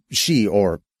 Was he, she,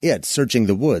 or it searching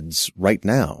the woods right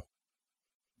now?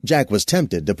 Jack was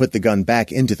tempted to put the gun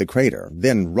back into the crater,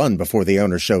 then run before the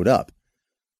owner showed up.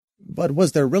 But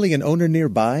was there really an owner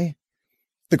nearby?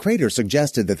 The crater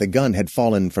suggested that the gun had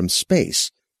fallen from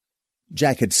space.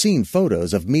 Jack had seen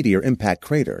photos of meteor impact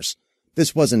craters.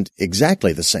 This wasn't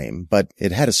exactly the same, but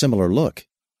it had a similar look.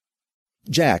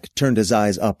 Jack turned his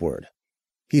eyes upward.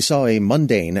 He saw a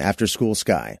mundane after-school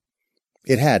sky.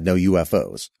 It had no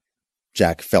UFOs.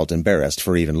 Jack felt embarrassed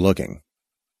for even looking.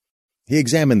 He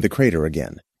examined the crater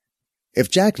again. If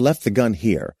Jack left the gun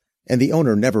here, and the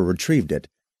owner never retrieved it,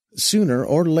 sooner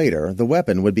or later the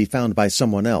weapon would be found by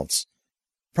someone else,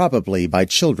 probably by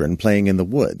children playing in the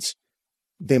woods.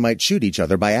 They might shoot each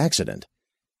other by accident.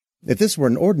 If this were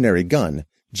an ordinary gun,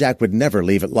 Jack would never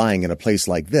leave it lying in a place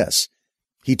like this.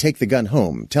 He'd take the gun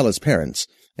home, tell his parents,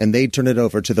 and they'd turn it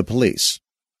over to the police.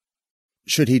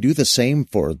 Should he do the same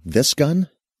for this gun?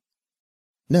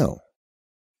 No.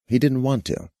 He didn't want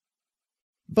to.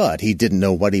 But he didn't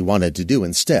know what he wanted to do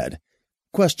instead.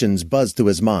 Questions buzzed through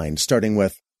his mind, starting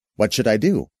with, what should I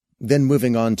do? Then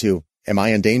moving on to, am I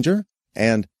in danger?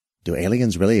 And, do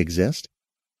aliens really exist?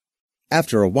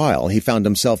 After a while, he found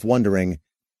himself wondering,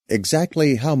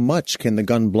 exactly how much can the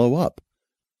gun blow up?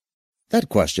 That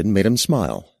question made him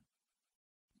smile.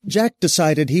 Jack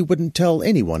decided he wouldn't tell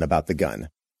anyone about the gun.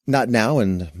 Not now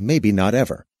and maybe not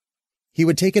ever. He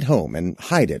would take it home and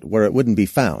hide it where it wouldn't be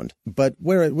found, but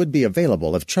where it would be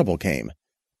available if trouble came.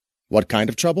 What kind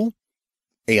of trouble?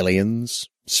 Aliens,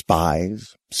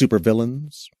 spies,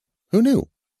 supervillains. Who knew?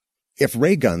 If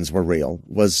ray guns were real,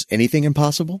 was anything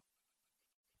impossible?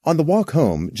 On the walk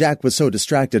home, Jack was so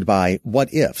distracted by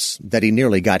what-ifs that he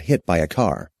nearly got hit by a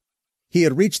car. He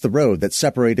had reached the road that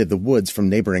separated the woods from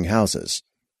neighboring houses.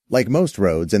 Like most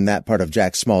roads in that part of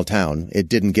Jack's small town, it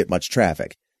didn't get much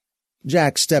traffic.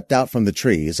 Jack stepped out from the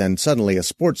trees, and suddenly a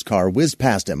sports car whizzed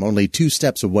past him only 2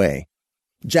 steps away.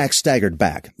 Jack staggered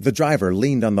back. The driver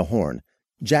leaned on the horn.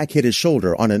 Jack hit his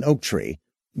shoulder on an oak tree.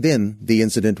 Then the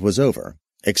incident was over,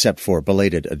 except for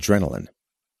belated adrenaline.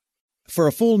 For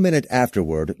a full minute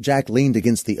afterward, Jack leaned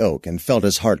against the oak and felt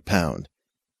his heart pound.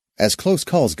 As close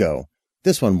calls go,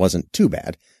 this one wasn't too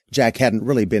bad. Jack hadn't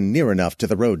really been near enough to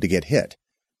the road to get hit.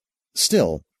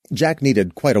 Still, Jack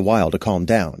needed quite a while to calm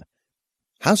down.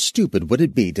 How stupid would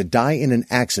it be to die in an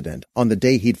accident on the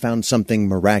day he'd found something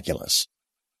miraculous?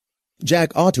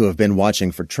 Jack ought to have been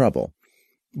watching for trouble.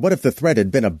 What if the threat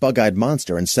had been a bug-eyed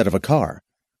monster instead of a car?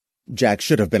 Jack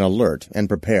should have been alert and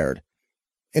prepared.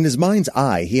 In his mind's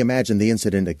eye, he imagined the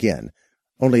incident again,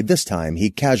 only this time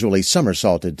he casually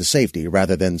somersaulted to safety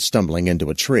rather than stumbling into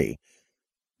a tree.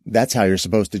 That's how you're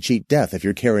supposed to cheat death if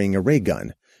you're carrying a ray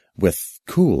gun, with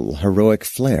cool, heroic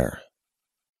flair.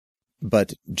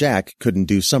 But Jack couldn't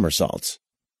do somersaults.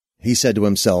 He said to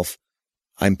himself,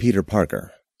 "I'm Peter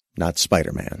Parker, not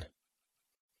Spider-Man."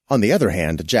 On the other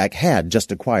hand, Jack had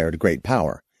just acquired great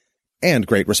power, and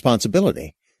great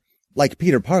responsibility. Like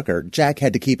Peter Parker, Jack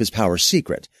had to keep his power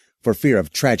secret, for fear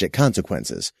of tragic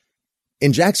consequences.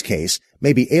 In Jack's case,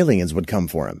 maybe aliens would come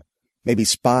for him. Maybe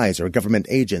spies or government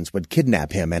agents would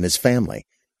kidnap him and his family.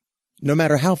 No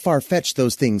matter how far-fetched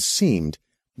those things seemed,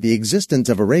 the existence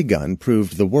of a ray gun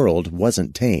proved the world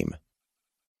wasn't tame.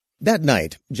 That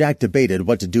night, Jack debated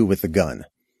what to do with the gun.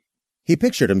 He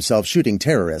pictured himself shooting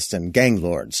terrorists and gang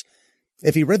lords.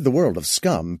 If he rid the world of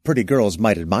scum, pretty girls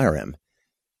might admire him.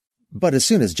 But as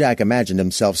soon as Jack imagined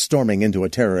himself storming into a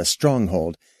terrorist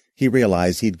stronghold, he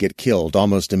realized he'd get killed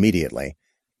almost immediately.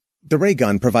 The ray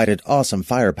gun provided awesome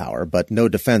firepower, but no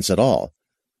defense at all.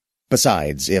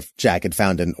 Besides, if Jack had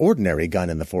found an ordinary gun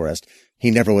in the forest,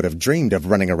 he never would have dreamed of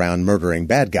running around murdering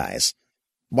bad guys.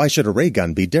 Why should a ray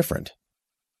gun be different?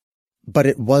 But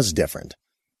it was different.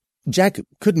 Jack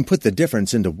couldn't put the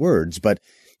difference into words, but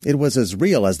it was as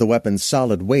real as the weapon's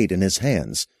solid weight in his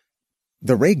hands.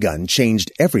 The ray gun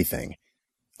changed everything.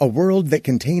 A world that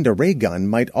contained a ray gun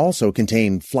might also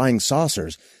contain flying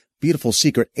saucers, beautiful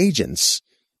secret agents,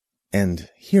 and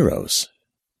heroes.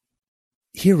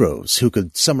 Heroes who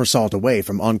could somersault away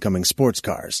from oncoming sports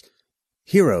cars.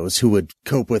 Heroes who would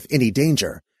cope with any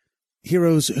danger.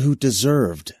 Heroes who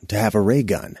deserved to have a ray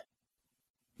gun.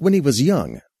 When he was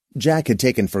young, Jack had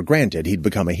taken for granted he'd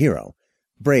become a hero.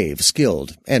 Brave,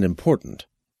 skilled, and important.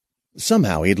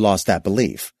 Somehow he'd lost that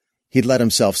belief. He'd let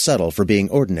himself settle for being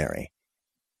ordinary.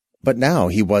 But now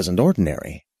he wasn't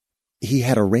ordinary. He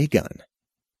had a ray gun.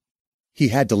 He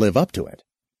had to live up to it.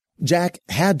 Jack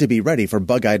had to be ready for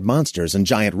bug-eyed monsters and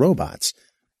giant robots.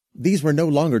 These were no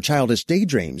longer childish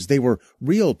daydreams. They were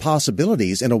real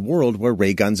possibilities in a world where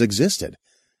ray guns existed.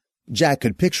 Jack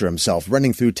could picture himself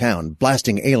running through town,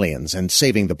 blasting aliens and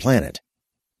saving the planet.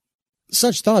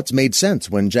 Such thoughts made sense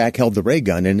when Jack held the ray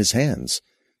gun in his hands,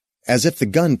 as if the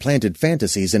gun planted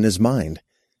fantasies in his mind.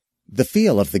 The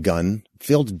feel of the gun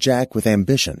filled Jack with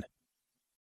ambition.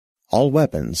 All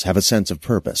weapons have a sense of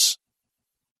purpose.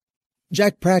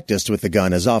 Jack practiced with the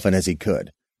gun as often as he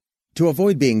could. To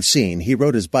avoid being seen, he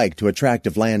rode his bike to a tract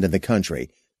of land in the country,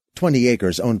 20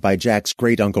 acres owned by Jack's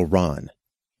great-uncle Ron.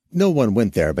 No one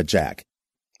went there but Jack.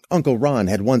 Uncle Ron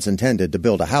had once intended to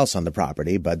build a house on the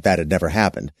property, but that had never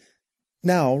happened.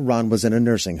 Now Ron was in a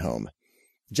nursing home.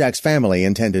 Jack's family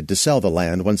intended to sell the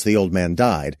land once the old man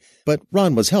died, but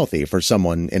Ron was healthy for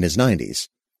someone in his 90s.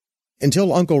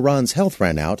 Until Uncle Ron's health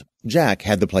ran out, Jack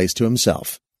had the place to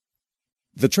himself.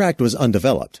 The tract was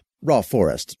undeveloped, raw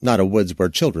forest, not a woods where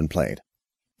children played.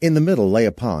 In the middle lay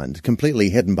a pond, completely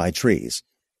hidden by trees.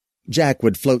 Jack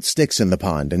would float sticks in the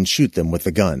pond and shoot them with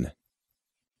the gun.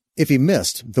 If he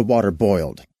missed, the water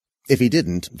boiled. If he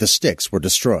didn't, the sticks were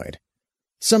destroyed.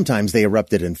 Sometimes they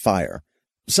erupted in fire.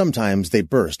 Sometimes they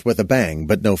burst with a bang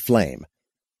but no flame.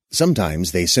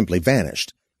 Sometimes they simply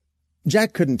vanished.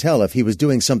 Jack couldn't tell if he was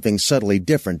doing something subtly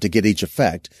different to get each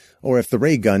effect, or if the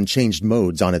ray gun changed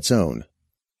modes on its own.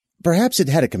 Perhaps it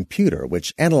had a computer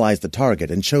which analyzed the target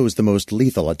and chose the most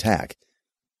lethal attack.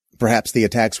 Perhaps the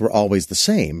attacks were always the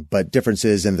same, but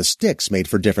differences in the sticks made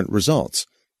for different results.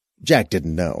 Jack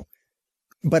didn't know.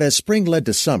 But as spring led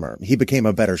to summer, he became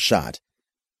a better shot.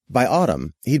 By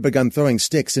autumn, he'd begun throwing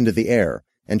sticks into the air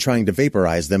and trying to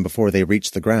vaporize them before they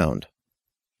reached the ground.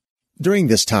 During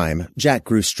this time, Jack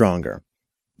grew stronger.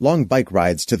 Long bike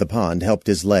rides to the pond helped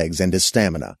his legs and his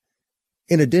stamina.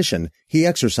 In addition, he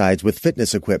exercised with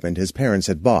fitness equipment his parents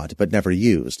had bought but never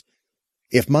used.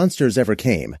 If monsters ever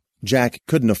came, Jack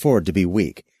couldn't afford to be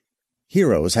weak.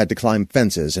 Heroes had to climb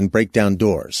fences and break down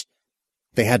doors.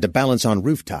 They had to balance on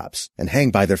rooftops and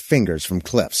hang by their fingers from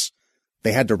cliffs.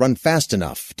 They had to run fast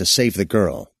enough to save the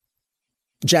girl.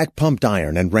 Jack pumped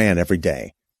iron and ran every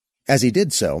day. As he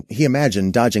did so, he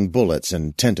imagined dodging bullets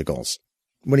and tentacles.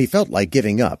 When he felt like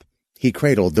giving up, he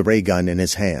cradled the ray gun in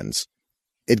his hands.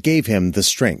 It gave him the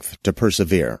strength to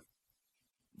persevere.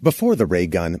 Before the ray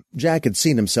gun, Jack had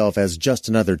seen himself as just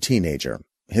another teenager.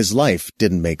 His life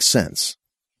didn't make sense.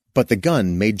 But the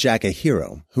gun made Jack a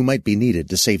hero who might be needed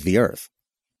to save the Earth.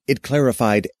 It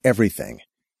clarified everything.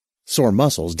 Sore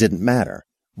muscles didn't matter.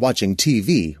 Watching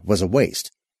TV was a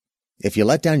waste. If you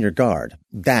let down your guard,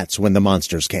 that's when the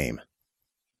monsters came.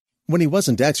 When he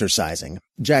wasn't exercising,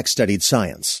 Jack studied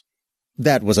science.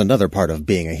 That was another part of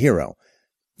being a hero.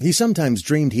 He sometimes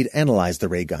dreamed he'd analyze the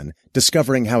ray gun,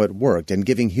 discovering how it worked and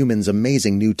giving humans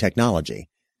amazing new technology.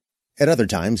 At other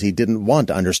times, he didn't want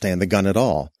to understand the gun at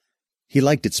all. He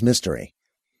liked its mystery.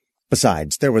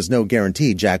 Besides, there was no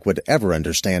guarantee Jack would ever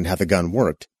understand how the gun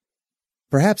worked.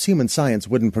 Perhaps human science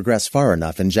wouldn't progress far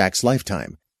enough in Jack's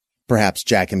lifetime. Perhaps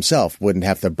Jack himself wouldn't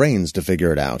have the brains to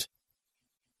figure it out.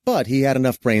 But he had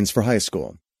enough brains for high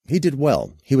school. He did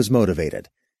well. He was motivated.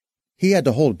 He had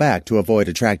to hold back to avoid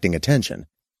attracting attention.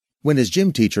 When his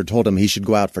gym teacher told him he should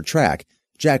go out for track,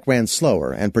 Jack ran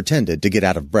slower and pretended to get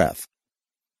out of breath.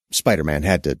 Spider-Man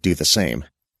had to do the same.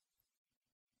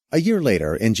 A year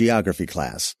later, in geography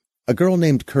class, a girl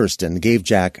named Kirsten gave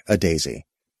Jack a daisy.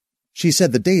 She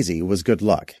said the daisy was good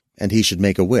luck, and he should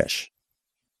make a wish.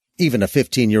 Even a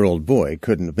 15-year-old boy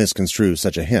couldn't misconstrue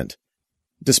such a hint.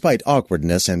 Despite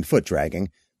awkwardness and foot-dragging,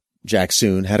 Jack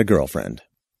soon had a girlfriend.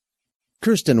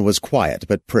 Kirsten was quiet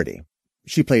but pretty.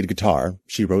 She played guitar,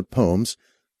 she wrote poems.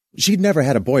 She'd never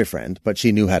had a boyfriend, but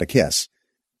she knew how to kiss.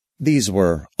 These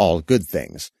were all good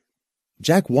things.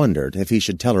 Jack wondered if he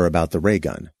should tell her about the ray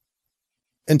gun.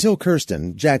 Until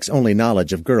Kirsten, Jack's only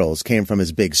knowledge of girls came from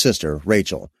his big sister,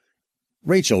 Rachel.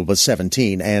 Rachel was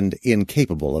 17 and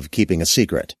incapable of keeping a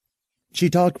secret. She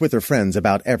talked with her friends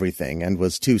about everything and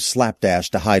was too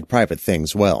slapdash to hide private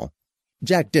things well.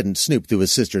 Jack didn't snoop through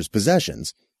his sister's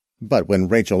possessions, but when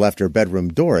Rachel left her bedroom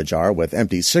door ajar with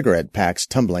empty cigarette packs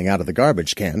tumbling out of the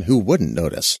garbage can, who wouldn't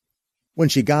notice? When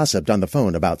she gossiped on the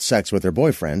phone about sex with her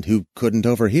boyfriend, who couldn't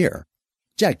overhear?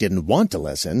 Jack didn't want to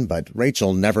listen, but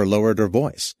Rachel never lowered her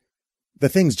voice. The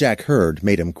things Jack heard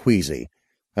made him queasy,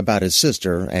 about his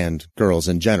sister and girls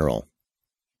in general.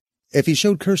 If he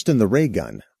showed Kirsten the ray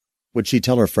gun, would she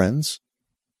tell her friends?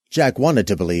 Jack wanted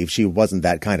to believe she wasn't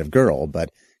that kind of girl,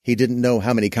 but he didn't know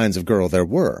how many kinds of girl there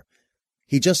were.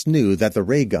 He just knew that the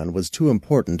ray gun was too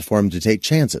important for him to take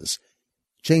chances.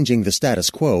 Changing the status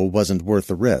quo wasn't worth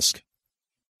the risk.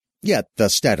 Yet the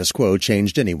status quo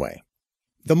changed anyway.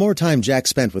 The more time Jack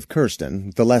spent with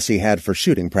Kirsten, the less he had for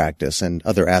shooting practice and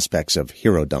other aspects of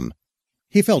herodom.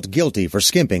 He felt guilty for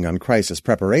skimping on crisis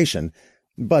preparation,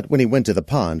 but when he went to the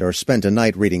pond or spent a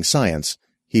night reading science,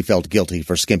 he felt guilty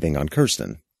for skimping on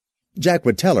Kirsten. Jack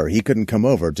would tell her he couldn't come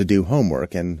over to do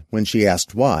homework, and when she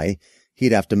asked why,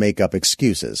 he'd have to make up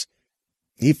excuses.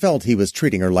 He felt he was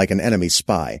treating her like an enemy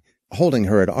spy, holding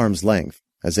her at arm's length,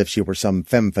 as if she were some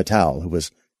femme fatale who was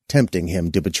tempting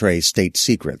him to betray state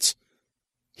secrets.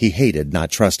 He hated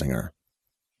not trusting her.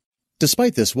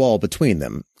 Despite this wall between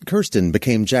them, Kirsten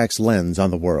became Jack's lens on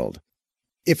the world.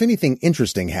 If anything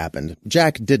interesting happened,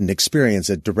 Jack didn't experience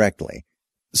it directly.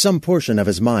 Some portion of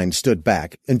his mind stood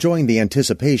back, enjoying the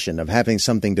anticipation of having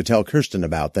something to tell Kirsten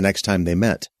about the next time they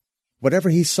met. Whatever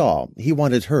he saw, he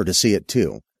wanted her to see it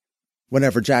too.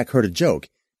 Whenever Jack heard a joke,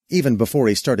 even before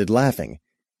he started laughing,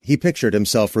 he pictured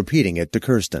himself repeating it to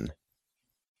Kirsten.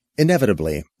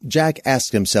 Inevitably, Jack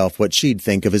asked himself what she'd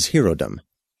think of his herodom.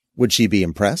 Would she be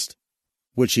impressed?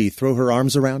 Would she throw her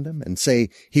arms around him and say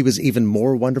he was even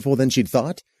more wonderful than she'd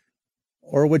thought?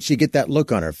 Or would she get that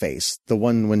look on her face, the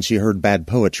one when she heard bad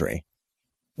poetry?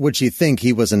 Would she think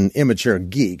he was an immature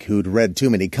geek who'd read too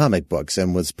many comic books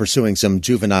and was pursuing some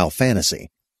juvenile fantasy?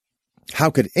 How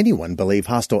could anyone believe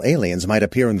hostile aliens might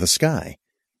appear in the sky?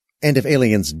 And if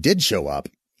aliens did show up,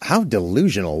 how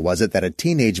delusional was it that a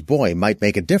teenage boy might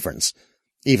make a difference,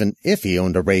 even if he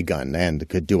owned a ray gun and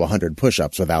could do 100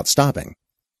 push-ups without stopping?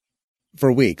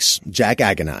 For weeks, Jack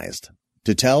agonized,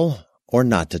 to tell or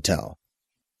not to tell.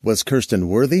 Was Kirsten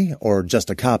worthy, or just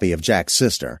a copy of Jack's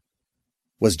sister?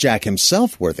 Was Jack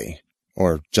himself worthy,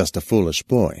 or just a foolish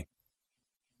boy?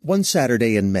 One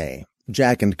Saturday in May,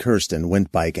 Jack and Kirsten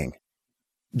went biking.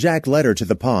 Jack led her to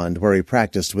the pond where he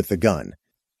practiced with the gun.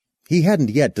 He hadn't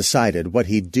yet decided what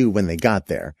he'd do when they got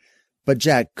there, but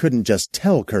Jack couldn't just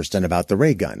tell Kirsten about the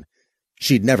ray gun.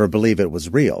 She'd never believe it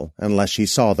was real unless she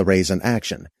saw the rays in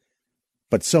action.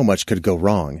 But so much could go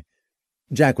wrong.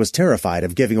 Jack was terrified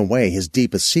of giving away his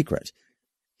deepest secret.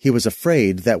 He was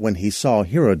afraid that when he saw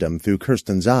herodom through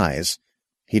Kirsten's eyes,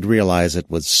 he'd realize it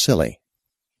was silly.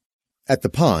 At the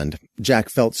pond, Jack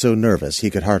felt so nervous he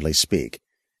could hardly speak.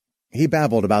 He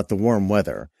babbled about the warm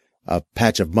weather, a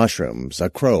patch of mushrooms, a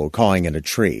crow cawing in a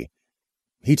tree.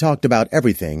 He talked about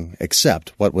everything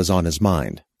except what was on his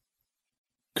mind.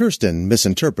 Kirsten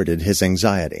misinterpreted his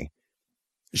anxiety.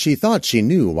 She thought she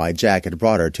knew why Jack had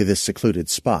brought her to this secluded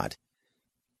spot.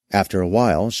 After a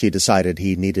while, she decided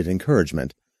he needed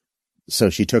encouragement, so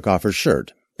she took off her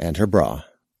shirt and her bra.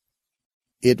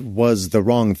 It was the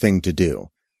wrong thing to do.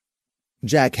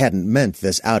 Jack hadn't meant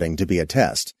this outing to be a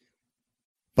test.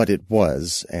 But it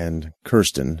was, and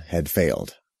Kirsten had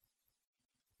failed.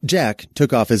 Jack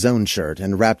took off his own shirt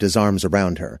and wrapped his arms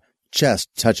around her, chest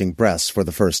touching breasts for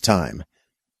the first time.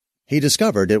 He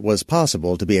discovered it was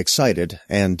possible to be excited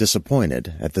and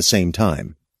disappointed at the same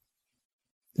time.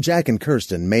 Jack and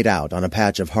Kirsten made out on a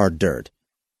patch of hard dirt.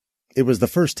 It was the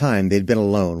first time they'd been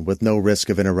alone with no risk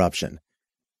of interruption.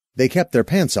 They kept their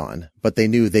pants on, but they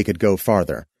knew they could go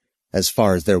farther, as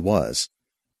far as there was.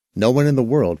 No one in the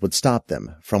world would stop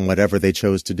them from whatever they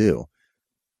chose to do.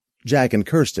 Jack and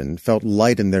Kirsten felt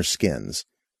light in their skins,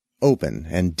 open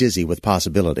and dizzy with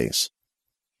possibilities.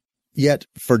 Yet,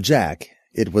 for Jack,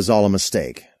 it was all a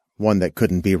mistake, one that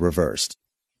couldn't be reversed.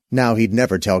 Now he'd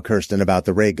never tell Kirsten about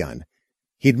the ray gun.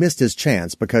 He'd missed his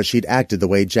chance because she'd acted the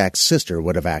way Jack's sister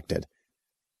would have acted.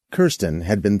 Kirsten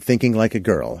had been thinking like a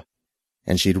girl,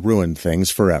 and she'd ruined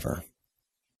things forever.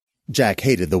 Jack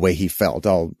hated the way he felt,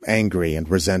 all angry and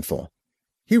resentful.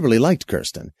 He really liked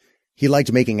Kirsten. He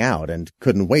liked making out and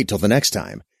couldn't wait till the next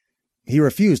time. He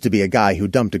refused to be a guy who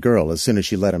dumped a girl as soon as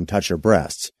she let him touch her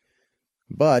breasts.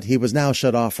 But he was now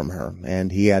shut off from her,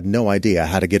 and he had no idea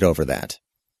how to get over that.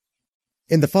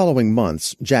 In the following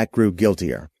months, Jack grew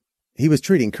guiltier. He was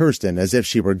treating Kirsten as if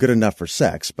she were good enough for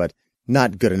sex, but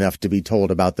not good enough to be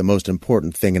told about the most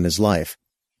important thing in his life.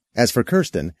 As for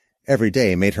Kirsten, every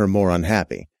day made her more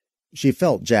unhappy. She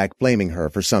felt Jack blaming her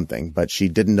for something, but she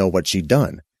didn't know what she'd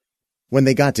done. When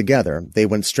they got together, they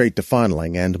went straight to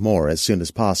fondling and more as soon as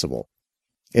possible.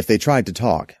 If they tried to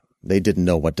talk, they didn't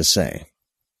know what to say.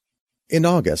 In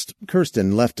August,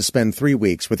 Kirsten left to spend 3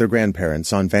 weeks with her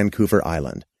grandparents on Vancouver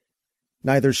Island.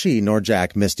 Neither she nor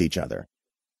Jack missed each other.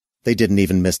 They didn't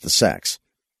even miss the sex.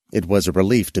 It was a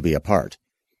relief to be apart.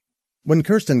 When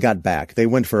Kirsten got back, they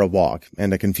went for a walk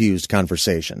and a confused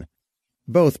conversation.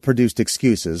 Both produced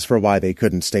excuses for why they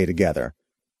couldn't stay together.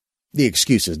 The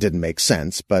excuses didn't make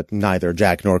sense, but neither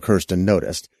Jack nor Kirsten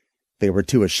noticed. They were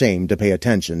too ashamed to pay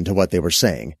attention to what they were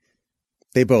saying.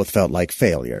 They both felt like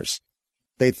failures.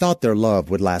 They thought their love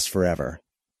would last forever,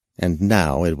 and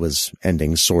now it was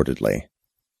ending sordidly.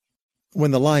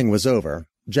 When the lying was over,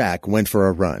 Jack went for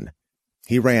a run.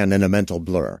 He ran in a mental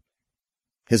blur.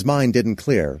 His mind didn't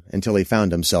clear until he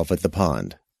found himself at the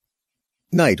pond.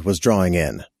 Night was drawing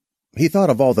in. He thought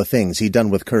of all the things he'd done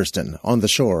with Kirsten, on the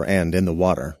shore and in the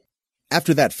water.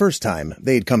 After that first time,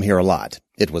 they'd come here a lot.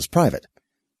 It was private.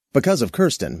 Because of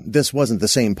Kirsten, this wasn't the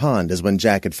same pond as when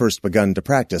Jack had first begun to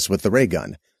practice with the ray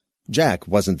gun. Jack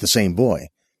wasn't the same boy.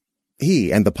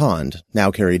 He and the pond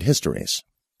now carried histories.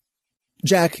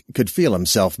 Jack could feel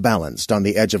himself balanced on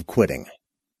the edge of quitting.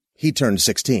 He turned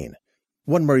 16.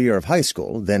 One more year of high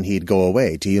school, then he'd go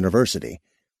away to university.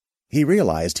 He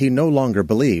realized he no longer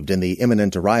believed in the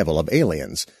imminent arrival of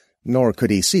aliens, nor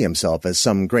could he see himself as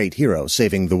some great hero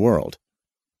saving the world.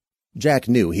 Jack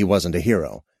knew he wasn't a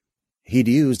hero. He'd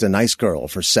used a nice girl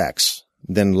for sex,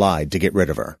 then lied to get rid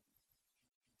of her.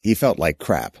 He felt like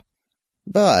crap.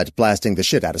 But blasting the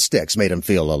shit out of sticks made him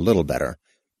feel a little better.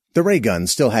 The ray gun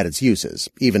still had its uses,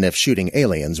 even if shooting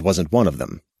aliens wasn't one of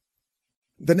them.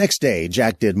 The next day,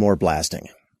 Jack did more blasting.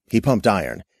 He pumped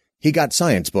iron. He got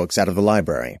science books out of the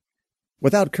library.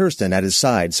 Without Kirsten at his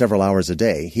side several hours a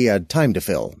day, he had time to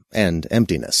fill, and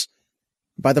emptiness.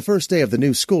 By the first day of the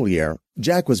new school year,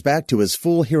 Jack was back to his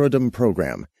full herodom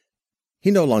program. He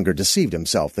no longer deceived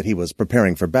himself that he was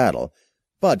preparing for battle,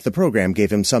 but the program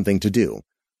gave him something to do.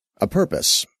 A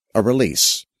purpose, a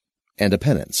release, and a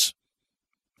penance.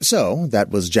 So, that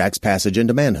was Jack's passage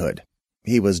into manhood.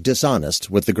 He was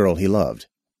dishonest with the girl he loved.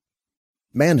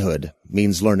 Manhood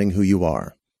means learning who you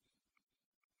are.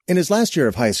 In his last year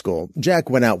of high school, Jack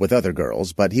went out with other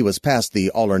girls, but he was past the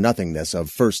all-or-nothingness of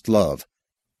first love.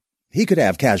 He could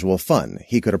have casual fun.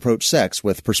 He could approach sex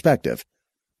with perspective.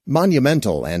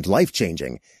 Monumental and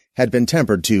life-changing had been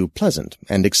tempered to pleasant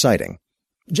and exciting.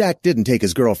 Jack didn't take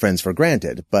his girlfriends for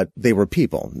granted, but they were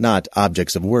people, not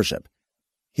objects of worship.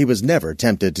 He was never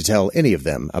tempted to tell any of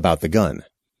them about the gun.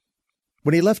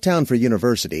 When he left town for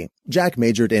university, Jack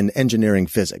majored in engineering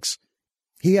physics.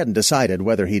 He hadn't decided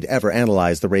whether he'd ever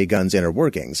analyze the ray gun's inner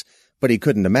workings, but he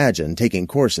couldn't imagine taking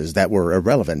courses that were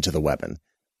irrelevant to the weapon.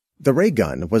 The ray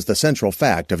gun was the central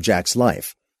fact of Jack's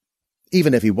life.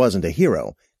 Even if he wasn't a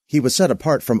hero, he was set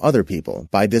apart from other people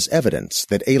by this evidence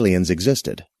that aliens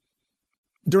existed.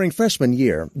 During freshman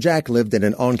year, Jack lived in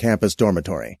an on-campus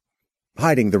dormitory.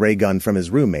 Hiding the ray gun from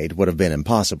his roommate would have been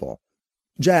impossible.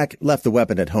 Jack left the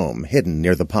weapon at home, hidden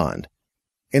near the pond.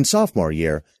 In sophomore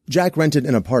year, Jack rented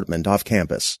an apartment off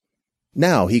campus.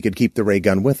 Now he could keep the ray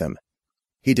gun with him.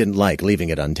 He didn't like leaving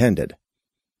it untended.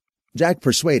 Jack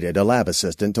persuaded a lab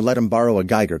assistant to let him borrow a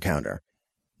Geiger counter.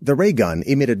 The ray gun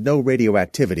emitted no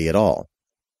radioactivity at all.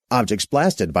 Objects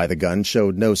blasted by the gun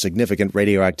showed no significant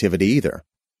radioactivity either.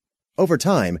 Over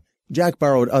time, Jack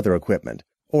borrowed other equipment,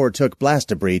 or took blast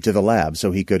debris to the lab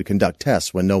so he could conduct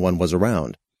tests when no one was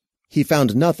around. He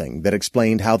found nothing that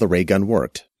explained how the ray gun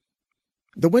worked.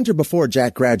 The winter before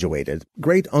Jack graduated,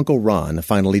 Great Uncle Ron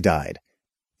finally died.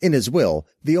 In his will,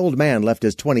 the old man left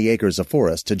his 20 acres of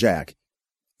forest to Jack.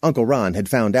 Uncle Ron had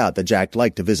found out that Jack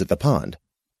liked to visit the pond.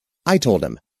 "I told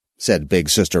him," said Big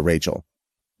Sister Rachel.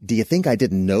 "Do you think I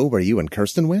didn't know where you and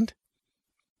Kirsten went?"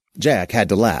 Jack had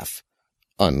to laugh,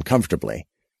 uncomfortably.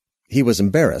 He was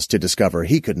embarrassed to discover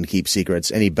he couldn't keep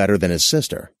secrets any better than his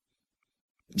sister.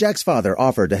 Jack's father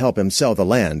offered to help him sell the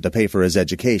land to pay for his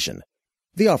education.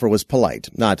 The offer was polite,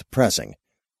 not pressing.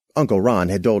 Uncle Ron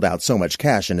had doled out so much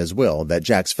cash in his will that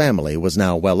Jack's family was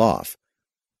now well off.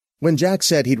 When Jack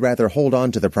said he'd rather hold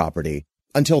on to the property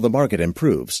until the market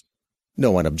improves,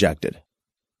 no one objected.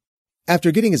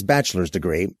 After getting his bachelor's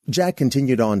degree, Jack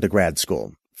continued on to grad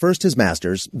school, first his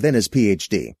master's, then his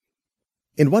Ph.D.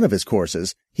 In one of his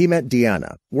courses, he met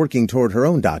Deanna, working toward her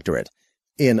own doctorate,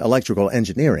 in electrical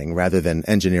engineering rather than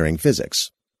engineering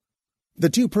physics. The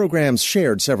two programs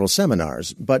shared several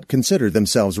seminars, but considered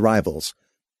themselves rivals.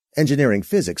 Engineering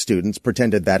physics students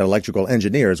pretended that electrical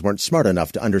engineers weren't smart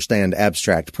enough to understand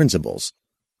abstract principles.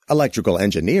 Electrical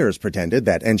engineers pretended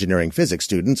that engineering physics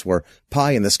students were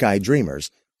pie-in-the-sky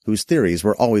dreamers, whose theories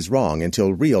were always wrong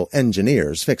until real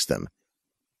engineers fixed them.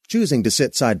 Choosing to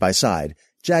sit side by side,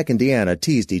 Jack and Deanna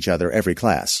teased each other every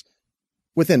class.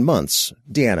 Within months,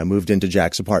 Deanna moved into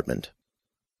Jack's apartment.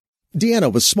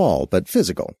 Deanna was small but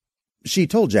physical. She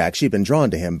told Jack she'd been drawn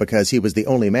to him because he was the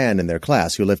only man in their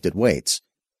class who lifted weights.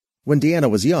 When Deanna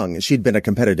was young, she'd been a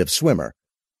competitive swimmer.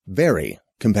 Very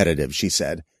competitive, she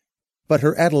said. But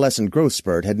her adolescent growth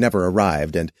spurt had never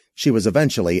arrived, and she was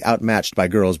eventually outmatched by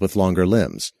girls with longer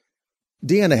limbs.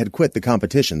 Deanna had quit the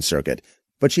competition circuit,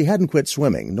 but she hadn't quit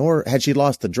swimming, nor had she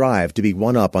lost the drive to be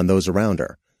one up on those around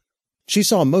her. She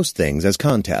saw most things as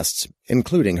contests,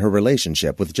 including her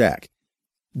relationship with Jack.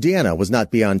 Deanna was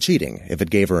not beyond cheating if it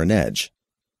gave her an edge.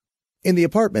 In the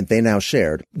apartment they now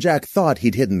shared, Jack thought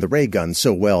he'd hidden the ray gun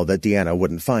so well that Deanna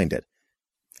wouldn't find it.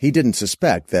 He didn't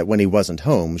suspect that when he wasn't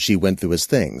home, she went through his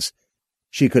things.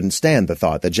 She couldn't stand the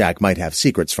thought that Jack might have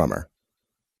secrets from her.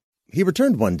 He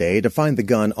returned one day to find the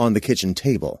gun on the kitchen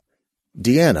table.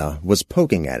 Deanna was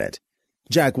poking at it.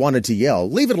 Jack wanted to yell,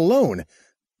 "Leave it alone!"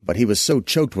 but he was so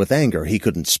choked with anger he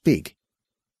couldn't speak.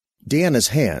 Deanna's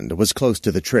hand was close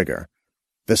to the trigger.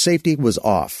 The safety was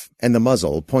off, and the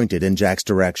muzzle pointed in Jack's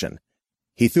direction.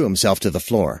 He threw himself to the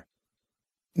floor.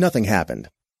 Nothing happened.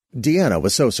 Deanna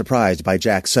was so surprised by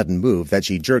Jack's sudden move that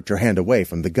she jerked her hand away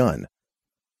from the gun.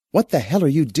 "What the hell are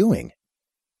you doing?"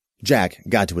 Jack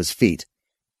got to his feet.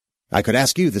 "I could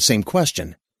ask you the same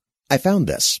question. I found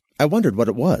this. I wondered what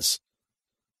it was."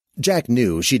 Jack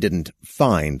knew she didn't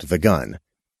find the gun.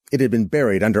 It had been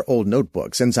buried under old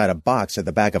notebooks inside a box at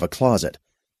the back of a closet.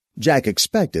 Jack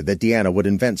expected that Deanna would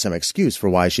invent some excuse for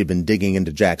why she'd been digging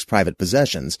into Jack's private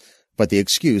possessions, but the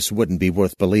excuse wouldn't be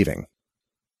worth believing.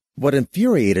 What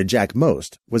infuriated Jack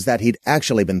most was that he'd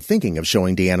actually been thinking of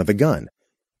showing Deanna the gun.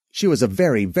 She was a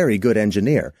very, very good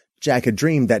engineer. Jack had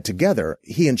dreamed that together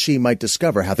he and she might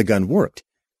discover how the gun worked.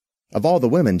 Of all the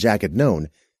women Jack had known,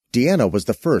 Deanna was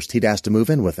the first he'd asked to move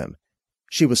in with him.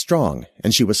 She was strong,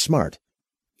 and she was smart.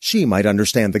 She might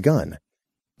understand the gun.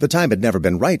 The time had never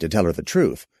been right to tell her the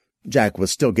truth. Jack was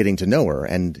still getting to know her,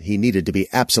 and he needed to be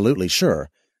absolutely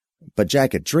sure. But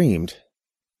Jack had dreamed.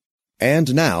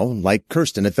 And now, like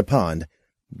Kirsten at the pond,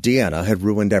 Deanna had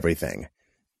ruined everything.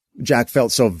 Jack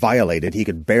felt so violated he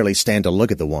could barely stand to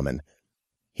look at the woman.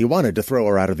 He wanted to throw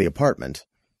her out of the apartment,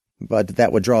 but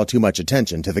that would draw too much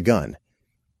attention to the gun.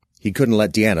 He couldn't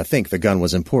let Deanna think the gun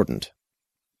was important.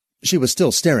 She was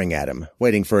still staring at him,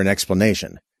 waiting for an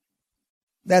explanation.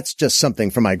 "That's just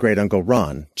something from my great-uncle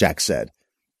Ron," Jack said.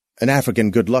 "An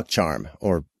African good luck charm,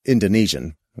 or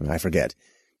Indonesian, I forget.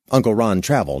 Uncle Ron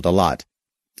traveled a lot.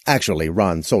 Actually,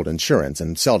 Ron sold insurance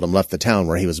and seldom left the town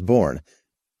where he was born."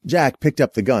 Jack picked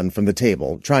up the gun from the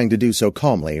table, trying to do so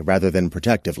calmly rather than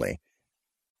protectively.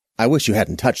 "I wish you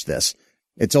hadn't touched this.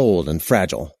 It's old and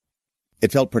fragile.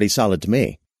 It felt pretty solid to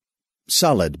me.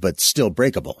 Solid, but still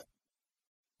breakable."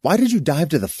 "Why did you dive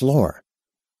to the floor?"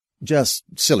 "Just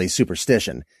silly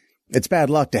superstition. It's bad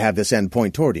luck to have this end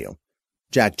point toward you."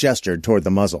 Jack gestured toward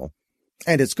the muzzle.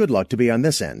 "And it's good luck to be on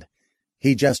this end."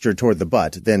 He gestured toward the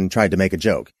butt, then tried to make a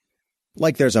joke.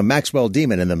 "Like there's a Maxwell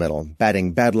demon in the middle,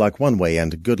 batting bad luck one way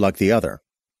and good luck the other."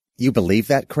 "You believe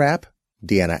that crap?"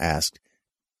 Deanna asked.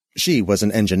 She was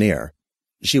an engineer.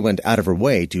 She went out of her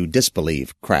way to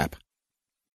disbelieve crap.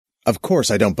 "Of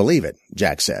course I don't believe it,"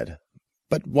 Jack said.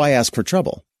 "But why ask for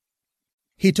trouble?"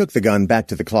 He took the gun back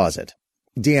to the closet.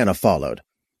 Deanna followed.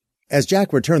 As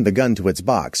Jack returned the gun to its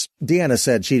box, Deanna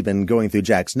said she'd been going through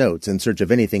Jack's notes in search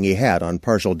of anything he had on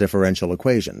partial differential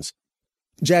equations.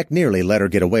 Jack nearly let her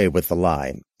get away with the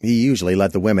lie. He usually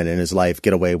let the women in his life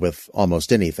get away with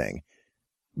almost anything.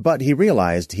 But he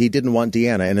realized he didn't want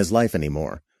Deanna in his life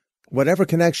anymore. Whatever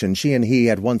connection she and he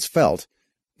had once felt,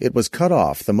 it was cut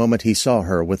off the moment he saw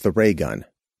her with the ray gun.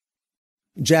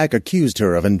 Jack accused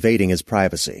her of invading his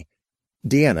privacy.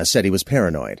 Deanna said he was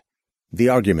paranoid. The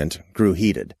argument grew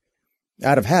heated.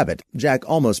 Out of habit, Jack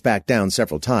almost backed down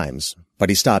several times, but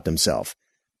he stopped himself.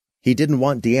 He didn't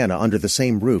want Deanna under the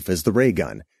same roof as the ray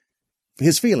gun.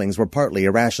 His feelings were partly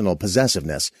irrational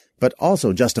possessiveness, but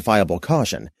also justifiable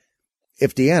caution.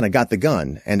 If Deanna got the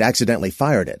gun and accidentally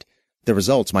fired it, the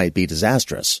results might be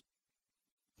disastrous.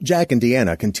 Jack and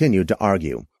Deanna continued to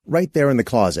argue, right there in the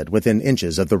closet within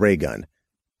inches of the ray gun.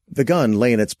 The gun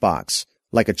lay in its box,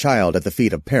 like a child at the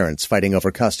feet of parents fighting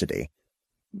over custody.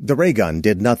 The ray gun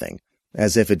did nothing,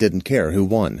 as if it didn't care who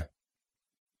won.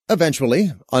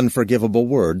 Eventually, unforgivable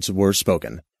words were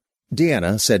spoken.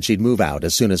 Deanna said she'd move out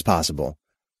as soon as possible.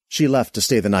 She left to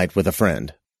stay the night with a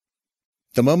friend.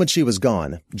 The moment she was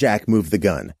gone, Jack moved the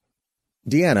gun.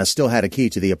 Deanna still had a key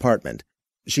to the apartment.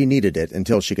 She needed it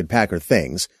until she could pack her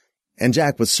things, and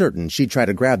Jack was certain she'd try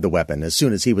to grab the weapon as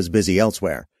soon as he was busy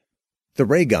elsewhere. The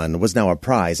ray gun was now a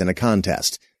prize in a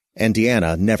contest, and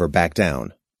Deanna never backed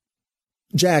down.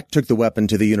 Jack took the weapon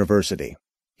to the university.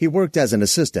 He worked as an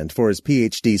assistant for his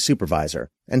PhD supervisor,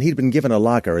 and he'd been given a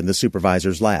locker in the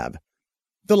supervisor's lab.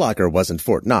 The locker wasn't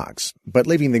Fort Knox, but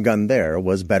leaving the gun there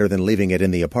was better than leaving it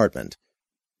in the apartment.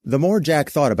 The more Jack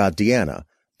thought about Deanna,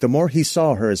 the more he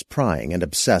saw her as prying and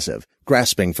obsessive,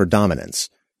 grasping for dominance.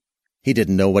 He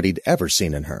didn't know what he'd ever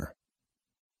seen in her.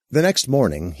 The next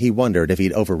morning, he wondered if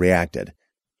he'd overreacted.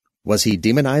 Was he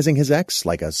demonizing his ex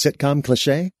like a sitcom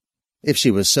cliché? If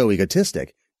she was so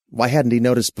egotistic, why hadn't he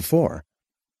noticed before?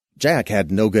 Jack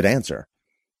had no good answer.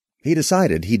 He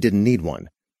decided he didn't need one.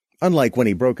 Unlike when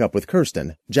he broke up with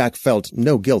Kirsten, Jack felt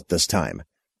no guilt this time.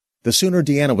 The sooner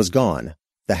Deanna was gone,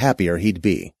 the happier he'd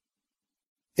be.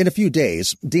 In a few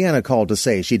days, Deanna called to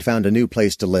say she'd found a new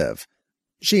place to live.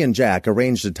 She and Jack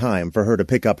arranged a time for her to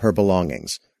pick up her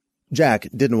belongings. Jack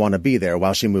didn't want to be there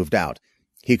while she moved out.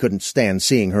 He couldn't stand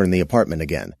seeing her in the apartment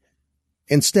again.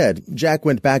 Instead, Jack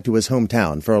went back to his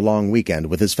hometown for a long weekend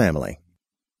with his family.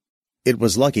 It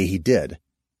was lucky he did.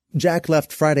 Jack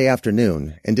left Friday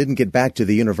afternoon and didn't get back to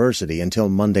the university until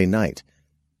Monday night.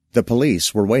 The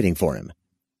police were waiting for him.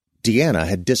 Deanna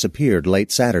had disappeared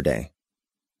late Saturday.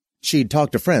 She'd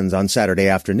talked to friends on Saturday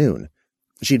afternoon.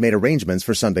 She'd made arrangements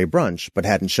for Sunday brunch, but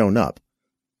hadn't shown up.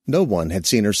 No one had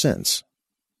seen her since.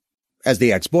 As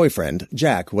the ex-boyfriend,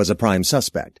 Jack was a prime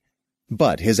suspect.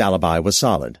 But his alibi was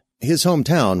solid. His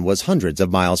hometown was hundreds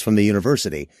of miles from the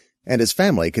university, and his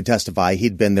family could testify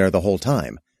he'd been there the whole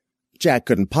time. Jack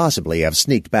couldn't possibly have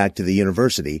sneaked back to the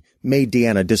university, made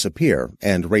Deanna disappear,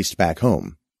 and raced back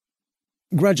home.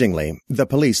 Grudgingly, the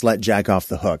police let Jack off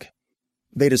the hook.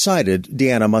 They decided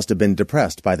Deanna must have been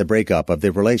depressed by the breakup of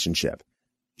the relationship.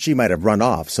 She might have run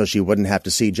off so she wouldn't have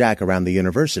to see Jack around the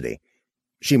university.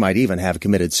 She might even have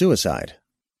committed suicide.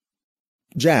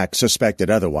 Jack suspected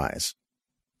otherwise.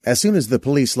 As soon as the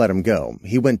police let him go,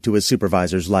 he went to his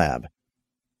supervisor's lab.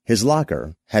 His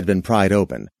locker had been pried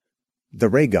open. The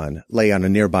ray gun lay on a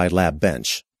nearby lab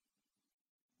bench.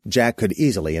 Jack could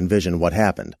easily envision what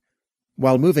happened.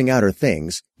 While moving out her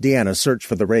things, Deanna searched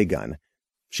for the ray gun.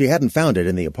 She hadn't found it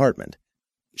in the apartment.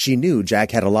 She knew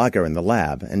Jack had a locker in the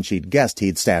lab, and she'd guessed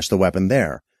he'd stashed the weapon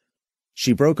there.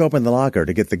 She broke open the locker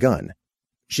to get the gun.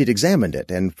 She'd examined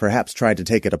it and perhaps tried to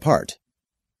take it apart.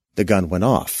 The gun went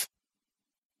off.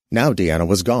 Now Deanna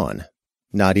was gone.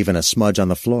 Not even a smudge on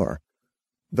the floor.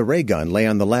 The ray gun lay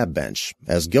on the lab bench,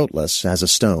 as guiltless as a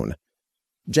stone.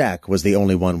 Jack was the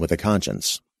only one with a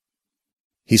conscience.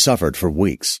 He suffered for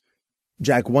weeks.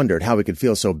 Jack wondered how he could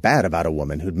feel so bad about a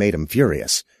woman who'd made him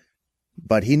furious.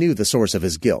 But he knew the source of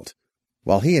his guilt.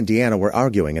 While he and Deanna were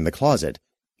arguing in the closet,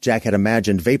 Jack had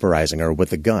imagined vaporizing her with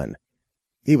the gun.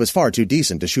 He was far too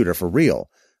decent to shoot her for real,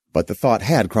 but the thought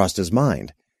had crossed his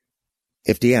mind.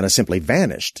 If Deanna simply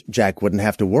vanished, Jack wouldn't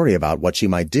have to worry about what she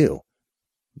might do.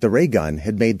 The ray gun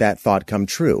had made that thought come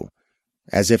true,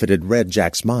 as if it had read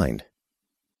Jack's mind.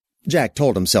 Jack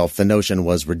told himself the notion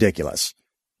was ridiculous.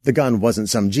 The gun wasn't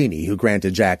some genie who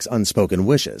granted Jack's unspoken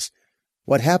wishes.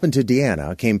 What happened to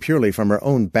Deanna came purely from her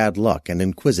own bad luck and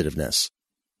inquisitiveness.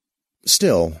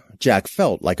 Still, Jack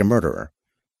felt like a murderer.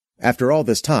 After all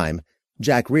this time,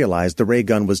 Jack realized the ray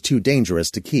gun was too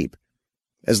dangerous to keep.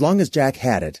 As long as Jack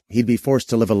had it, he'd be forced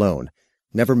to live alone,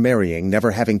 never marrying,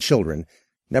 never having children,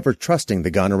 never trusting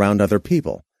the gun around other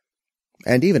people.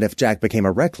 And even if Jack became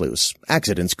a recluse,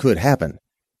 accidents could happen.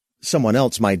 Someone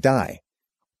else might die.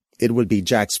 It would be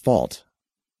Jack's fault.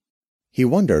 He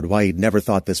wondered why he'd never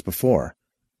thought this before.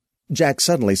 Jack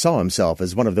suddenly saw himself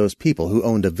as one of those people who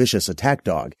owned a vicious attack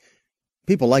dog.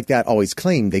 People like that always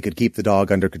claimed they could keep the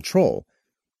dog under control.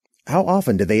 How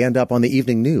often did they end up on the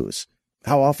evening news?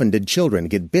 How often did children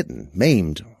get bitten,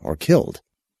 maimed, or killed?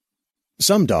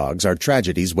 Some dogs are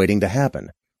tragedies waiting to happen.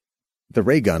 The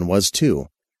ray gun was too.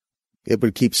 It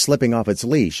would keep slipping off its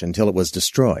leash until it was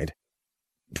destroyed.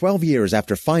 12 years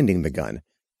after finding the gun,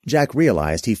 Jack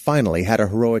realized he finally had a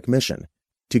heroic mission,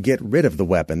 to get rid of the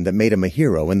weapon that made him a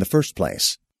hero in the first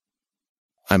place.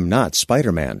 I'm not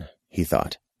Spider-Man, he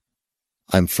thought.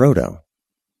 I'm Frodo.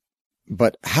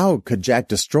 But how could Jack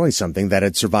destroy something that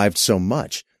had survived so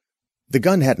much? The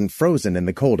gun hadn't frozen in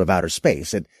the cold of outer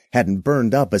space. It hadn't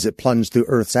burned up as it plunged through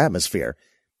Earth's atmosphere.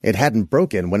 It hadn't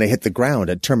broken when it hit the ground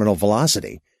at terminal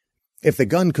velocity. If the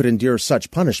gun could endure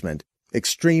such punishment,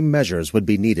 extreme measures would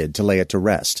be needed to lay it to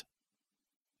rest.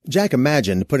 Jack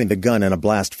imagined putting the gun in a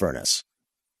blast furnace.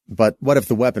 But what if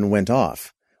the weapon went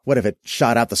off? What if it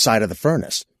shot out the side of the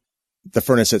furnace? The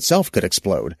furnace itself could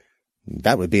explode.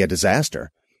 That would be a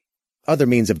disaster. Other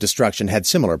means of destruction had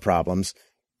similar problems.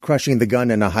 Crushing the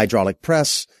gun in a hydraulic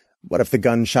press. What if the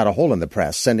gun shot a hole in the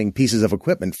press, sending pieces of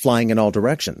equipment flying in all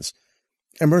directions?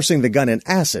 Immersing the gun in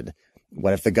acid.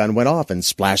 What if the gun went off and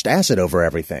splashed acid over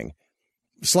everything?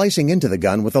 Slicing into the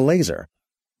gun with a laser.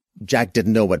 Jack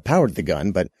didn't know what powered the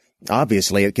gun, but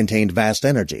obviously it contained vast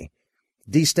energy.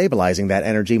 Destabilizing that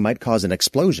energy might cause an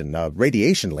explosion, a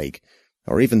radiation leak,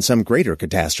 or even some greater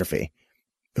catastrophe.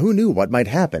 Who knew what might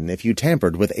happen if you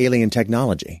tampered with alien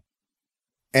technology?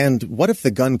 And what if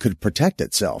the gun could protect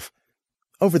itself?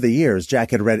 Over the years,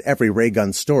 Jack had read every ray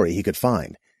gun story he could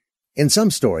find. In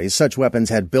some stories, such weapons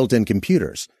had built-in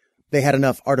computers. They had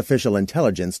enough artificial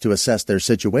intelligence to assess their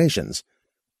situations.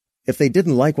 If they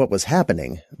didn't like what was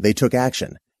happening, they took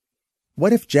action.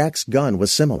 What if Jack's gun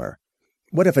was similar?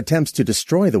 What if attempts to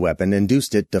destroy the weapon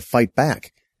induced it to fight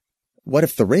back? What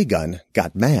if the ray gun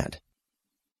got mad?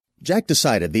 Jack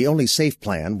decided the only safe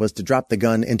plan was to drop the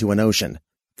gun into an ocean.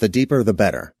 The deeper, the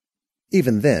better.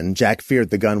 Even then, Jack feared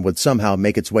the gun would somehow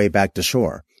make its way back to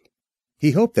shore.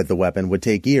 He hoped that the weapon would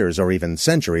take years or even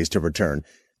centuries to return,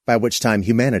 by which time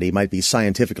humanity might be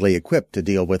scientifically equipped to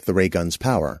deal with the ray gun's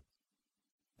power.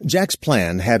 Jack's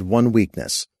plan had one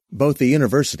weakness. Both the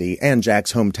university and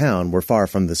Jack's hometown were far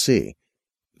from the sea.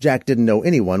 Jack didn't know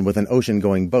anyone with an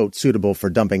ocean-going boat suitable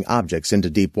for dumping objects into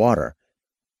deep water.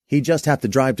 He'd just have to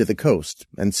drive to the coast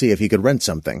and see if he could rent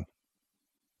something.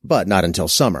 But not until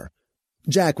summer.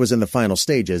 Jack was in the final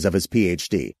stages of his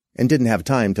PhD and didn't have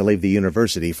time to leave the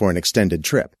university for an extended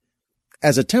trip.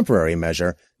 As a temporary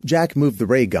measure, Jack moved the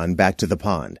ray gun back to the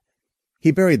pond.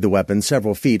 He buried the weapon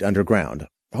several feet underground,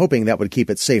 hoping that would keep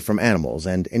it safe from animals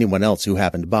and anyone else who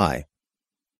happened by.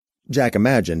 Jack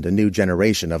imagined a new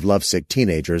generation of lovesick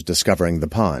teenagers discovering the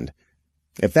pond.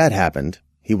 If that happened,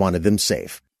 he wanted them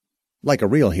safe. Like a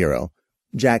real hero,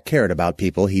 Jack cared about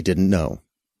people he didn't know.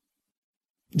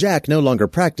 Jack no longer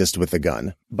practiced with the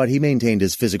gun, but he maintained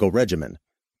his physical regimen.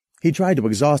 He tried to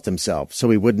exhaust himself so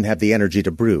he wouldn't have the energy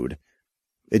to brood.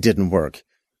 It didn't work.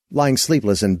 Lying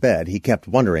sleepless in bed, he kept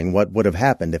wondering what would have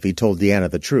happened if he told Deanna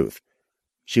the truth.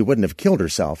 She wouldn't have killed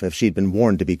herself if she'd been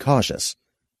warned to be cautious.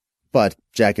 But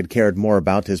Jack had cared more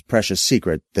about his precious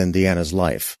secret than Deanna's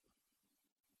life.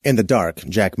 In the dark,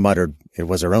 Jack muttered it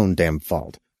was her own damn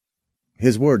fault.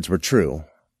 His words were true.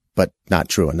 but not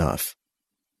true enough.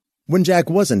 When Jack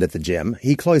wasn't at the gym,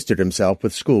 he cloistered himself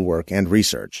with schoolwork and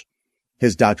research.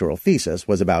 His doctoral thesis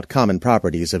was about common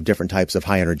properties of different types of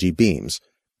high-energy beams.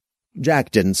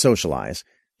 Jack didn't socialize.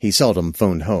 He seldom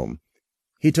phoned home.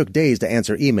 He took days to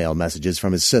answer email messages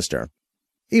from his sister.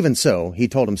 Even so, he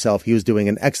told himself he was doing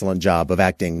an excellent job of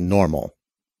acting normal.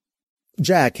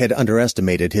 Jack had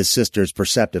underestimated his sister's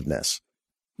perceptiveness.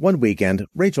 One weekend,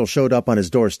 Rachel showed up on his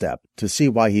doorstep to see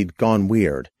why he'd gone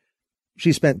weird.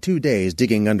 She spent 2 days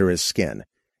digging under his skin.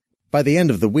 By the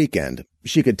end of the weekend,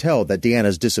 she could tell that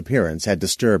Deanna's disappearance had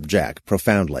disturbed Jack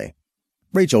profoundly.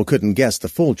 Rachel couldn't guess the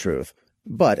full truth,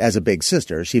 but as a big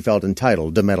sister, she felt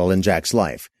entitled to meddle in Jack's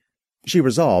life. She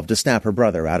resolved to snap her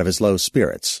brother out of his low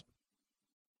spirits.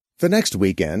 The next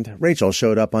weekend, Rachel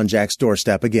showed up on Jack's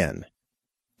doorstep again.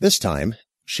 This time,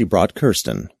 she brought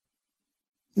Kirsten.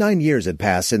 9 years had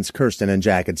passed since Kirsten and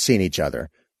Jack had seen each other,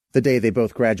 the day they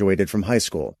both graduated from high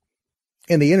school.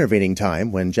 In the intervening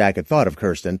time, when Jack had thought of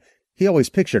Kirsten, he always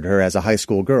pictured her as a high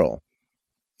school girl.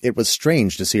 It was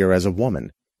strange to see her as a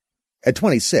woman. At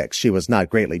 26, she was not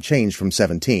greatly changed from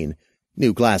 17,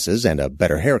 new glasses and a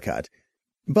better haircut.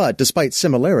 But despite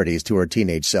similarities to her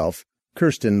teenage self,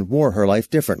 Kirsten wore her life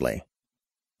differently.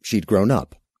 She'd grown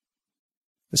up.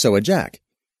 So had Jack.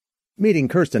 Meeting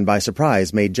Kirsten by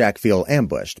surprise made Jack feel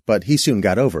ambushed, but he soon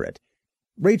got over it.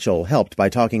 Rachel helped by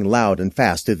talking loud and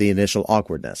fast through the initial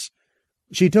awkwardness.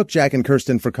 She took Jack and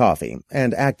Kirsten for coffee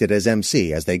and acted as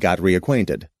MC as they got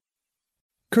reacquainted.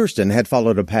 Kirsten had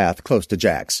followed a path close to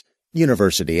Jack's,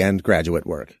 university and graduate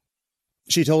work.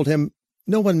 She told him,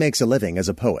 "No one makes a living as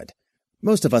a poet.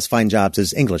 Most of us find jobs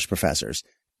as English professors,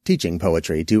 teaching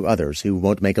poetry to others who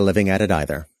won't make a living at it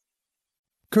either."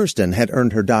 Kirsten had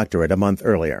earned her doctorate a month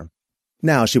earlier.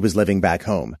 Now she was living back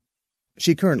home.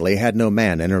 She currently had no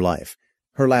man in her life.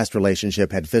 Her last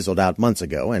relationship had fizzled out months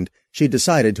ago, and she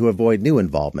decided to avoid new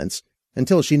involvements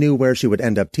until she knew where she would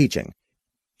end up teaching.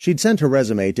 She'd sent her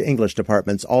resume to English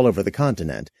departments all over the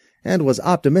continent and was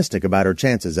optimistic about her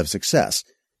chances of success.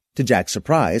 To Jack's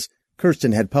surprise,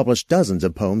 Kirsten had published dozens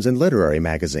of poems in literary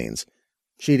magazines.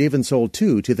 She'd even sold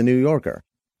 2 to the New Yorker.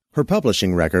 Her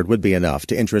publishing record would be enough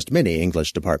to interest many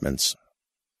English departments.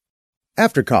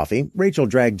 After coffee, Rachel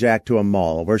dragged Jack to a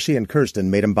mall where she and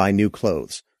Kirsten made him buy new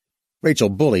clothes. Rachel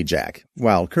bullied Jack,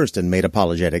 while Kirsten made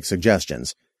apologetic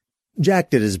suggestions.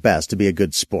 Jack did his best to be a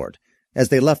good sport. As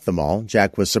they left the mall,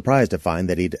 Jack was surprised to find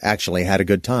that he'd actually had a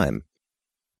good time.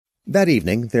 That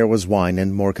evening, there was wine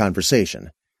and more conversation.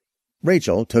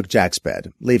 Rachel took Jack's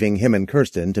bed, leaving him and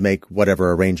Kirsten to make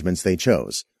whatever arrangements they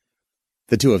chose.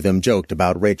 The two of them joked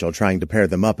about Rachel trying to pair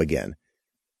them up again.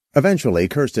 Eventually,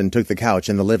 Kirsten took the couch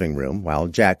in the living room, while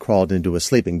Jack crawled into a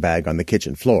sleeping bag on the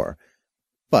kitchen floor.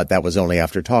 But that was only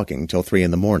after talking till 3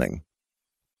 a.m.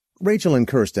 Rachel and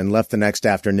Kirsten left the next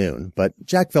afternoon, but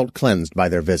Jack felt cleansed by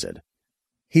their visit.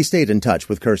 He stayed in touch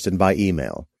with Kirsten by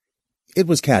email. It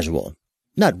was casual.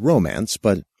 Not romance,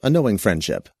 but a knowing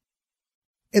friendship.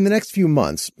 In the next few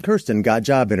months, Kirsten got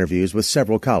job interviews with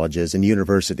several colleges and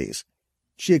universities.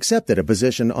 She accepted a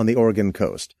position on the Oregon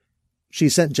coast. She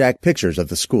sent Jack pictures of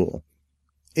the school.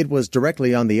 It was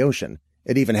directly on the ocean.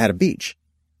 It even had a beach.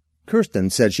 Kirsten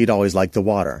said she'd always liked the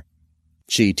water.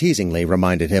 She teasingly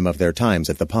reminded him of their times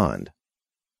at the pond.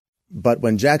 But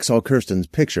when Jack saw Kirsten's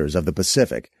pictures of the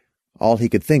Pacific, all he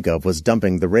could think of was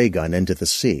dumping the ray gun into the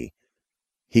sea.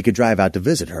 He could drive out to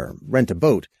visit her, rent a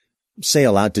boat,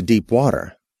 sail out to deep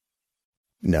water.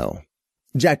 No,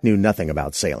 Jack knew nothing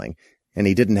about sailing, and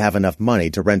he didn't have enough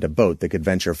money to rent a boat that could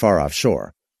venture far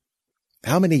offshore.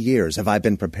 How many years have I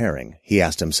been preparing? He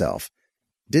asked himself.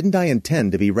 Didn't I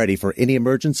intend to be ready for any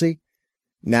emergency?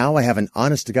 Now I have an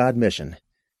honest-to-God mission,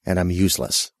 and I'm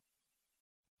useless.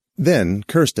 Then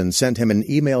Kirsten sent him an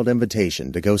emailed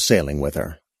invitation to go sailing with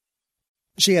her.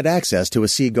 She had access to a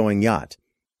seagoing yacht.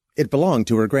 It belonged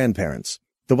to her grandparents,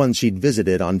 the ones she'd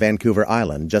visited on Vancouver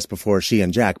Island just before she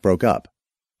and Jack broke up.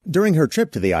 During her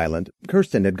trip to the island,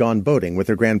 Kirsten had gone boating with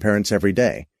her grandparents every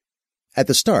day. At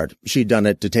the start, she'd done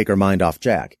it to take her mind off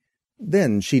Jack.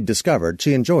 Then she'd discovered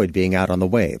she enjoyed being out on the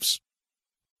waves.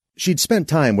 She'd spent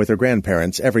time with her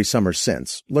grandparents every summer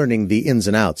since, learning the ins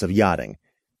and outs of yachting.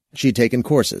 She'd taken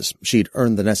courses. She'd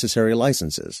earned the necessary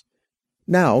licenses.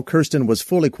 Now Kirsten was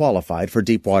fully qualified for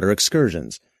deep-water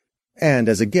excursions. And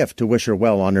as a gift to wish her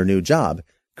well on her new job,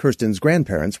 Kirsten's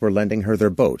grandparents were lending her their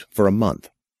boat for a month.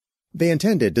 They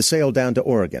intended to sail down to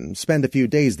Oregon, spend a few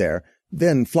days there,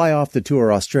 then fly off to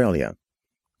tour Australia.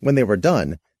 When they were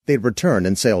done, they'd return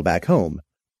and sail back home.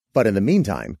 But in the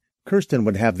meantime, Kirsten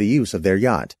would have the use of their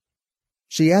yacht.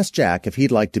 She asked Jack if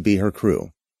he'd like to be her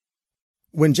crew.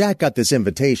 When Jack got this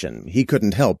invitation, he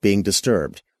couldn't help being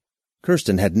disturbed.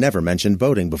 Kirsten had never mentioned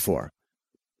voting before.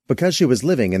 Because she was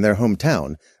living in their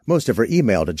hometown, most of her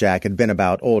email to Jack had been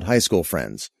about old high school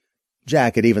friends.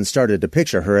 Jack had even started to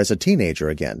picture her as a teenager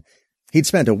again. He'd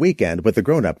spent a weekend with the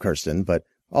grown-up Kirsten, but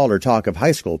all her talk of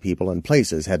high school people and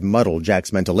places had muddled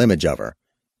Jack's mental image of her.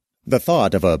 The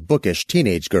thought of a bookish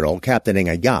teenage girl captaining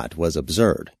a yacht was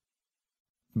absurd.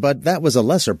 But that was a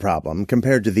lesser problem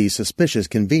compared to the suspicious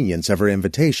convenience of her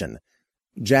invitation.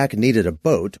 Jack needed a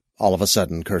boat. All of a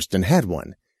sudden, Kirsten had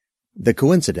one. The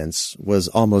coincidence was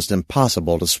almost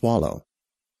impossible to swallow.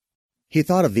 He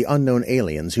thought of the unknown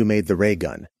aliens who made the ray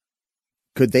gun.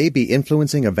 Could they be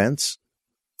influencing events?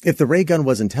 If the ray gun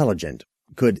was intelligent,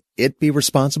 could it be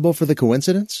responsible for the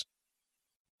coincidence?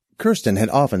 Kirsten had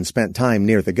often spent time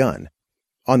near the gun.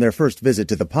 On their first visit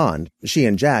to the pond, she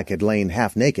and Jack had lain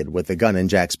half-naked with the gun in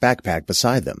Jack's backpack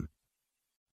beside them.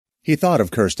 He thought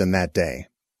of Kirsten that day.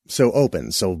 So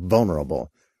open, so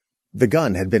vulnerable. The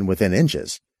gun had been within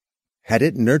inches. Had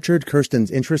it nurtured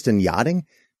Kirsten's interest in yachting?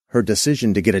 Her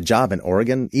decision to get a job in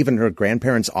Oregon? Even her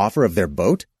grandparents' offer of their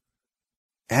boat?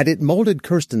 Had it molded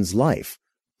Kirsten's life,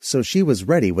 so she was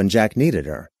ready when Jack needed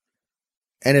her?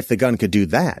 And if the gun could do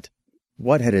that,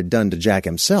 what had it done to Jack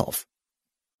himself?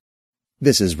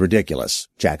 This is ridiculous,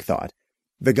 Jack thought.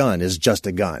 The gun is just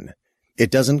a gun. It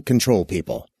doesn't control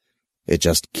people. It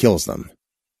just kills them.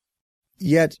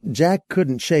 Yet Jack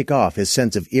couldn't shake off his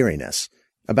sense of eeriness,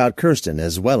 about Kirsten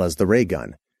as well as the ray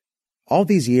gun. All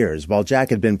these years, while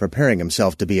Jack had been preparing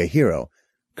himself to be a hero,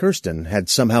 Kirsten had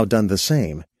somehow done the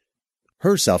same.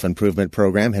 Her self-improvement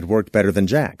program had worked better than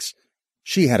Jack's.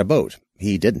 She had a boat.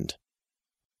 He didn't.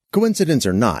 Coincidence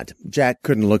or not, Jack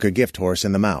couldn't look a gift horse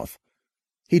in the mouth.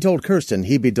 He told Kirsten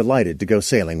he'd be delighted to go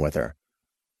sailing with her.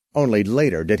 Only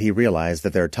later did he realize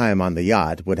that their time on the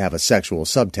yacht would have a sexual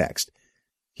subtext.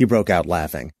 He broke out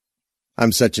laughing.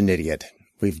 I'm such an idiot.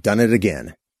 We've done it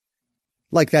again.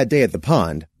 Like that day at the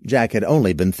pond, Jack had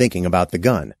only been thinking about the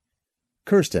gun.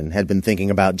 Kirsten had been thinking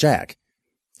about Jack.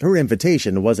 Her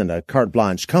invitation wasn't a carte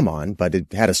blanche come-on, but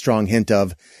it had a strong hint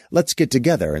of, let's get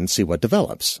together and see what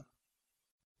develops.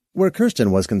 Where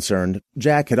Kirsten was concerned,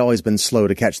 Jack had always been slow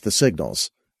to catch the signals.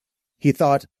 He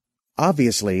thought,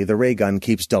 obviously the ray gun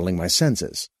keeps dulling my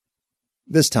senses.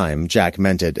 This time, Jack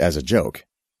meant it as a joke.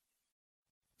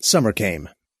 Summer came.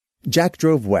 Jack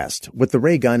drove west, with the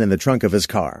ray gun in the trunk of his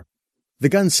car. The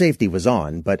gun's safety was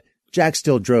on, but Jack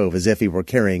still drove as if he were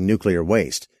carrying nuclear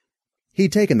waste.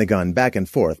 He'd taken the gun back and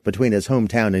forth between his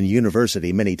hometown and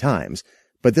university many times,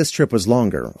 but this trip was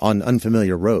longer, on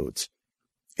unfamiliar roads.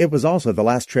 It was also the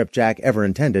last trip Jack ever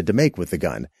intended to make with the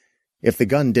gun. If the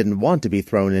gun didn't want to be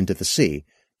thrown into the sea,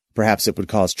 perhaps it would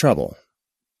cause trouble.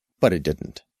 But it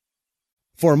didn't.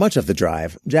 For much of the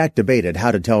drive, Jack debated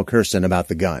how to tell Kirsten about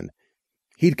the gun.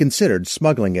 He'd considered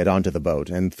smuggling it onto the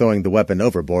boat and throwing the weapon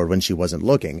overboard when she wasn't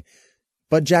looking,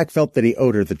 but Jack felt that he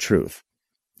owed her the truth.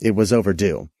 It was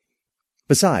overdue.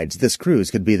 Besides, this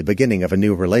cruise could be the beginning of a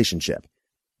new relationship.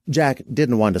 Jack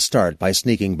didn't want to start by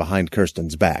sneaking behind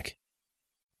Kirsten's back.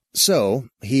 So,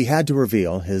 he had to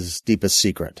reveal his deepest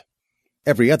secret.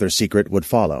 Every other secret would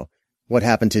follow. What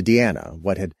happened to Deanna,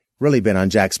 what had really been on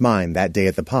Jack's mind that day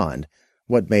at the pond,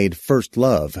 what made first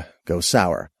love go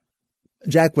sour.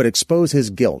 Jack would expose his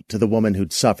guilt to the woman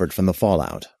who'd suffered from the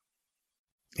fallout.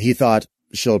 He thought,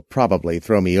 she'll probably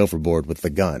throw me overboard with the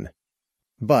gun.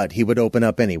 But he would open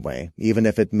up anyway, even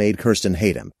if it made Kirsten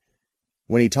hate him.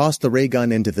 When he tossed the ray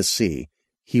gun into the sea,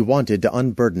 he wanted to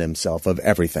unburden himself of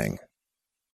everything.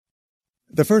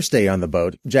 The first day on the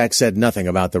boat, Jack said nothing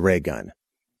about the ray gun.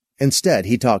 Instead,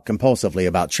 he talked compulsively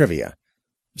about trivia.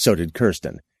 So did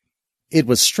Kirsten. It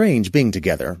was strange being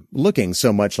together, looking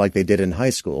so much like they did in high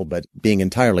school, but being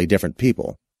entirely different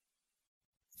people.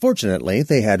 Fortunately,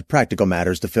 they had practical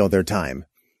matters to fill their time.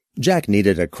 Jack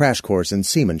needed a crash course in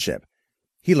seamanship.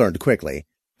 He learned quickly.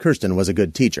 Kirsten was a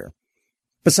good teacher.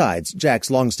 Besides,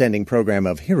 Jack's long-standing program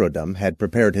of herodom had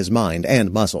prepared his mind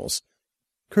and muscles.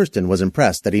 Kirsten was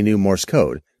impressed that he knew Morse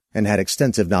code and had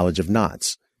extensive knowledge of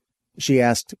knots. She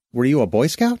asked, "Were you a Boy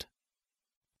Scout?"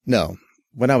 "No.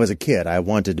 When I was a kid, I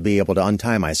wanted to be able to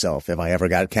untie myself if I ever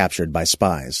got captured by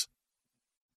spies."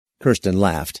 Kirsten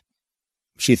laughed.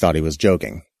 She thought he was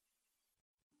joking.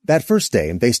 That first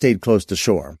day, they stayed close to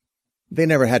shore. They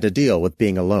never had to deal with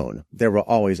being alone. There were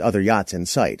always other yachts in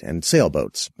sight, and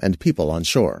sailboats, and people on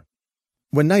shore.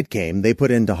 When night came, they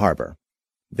put into harbor.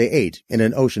 They ate in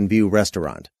an ocean view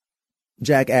restaurant.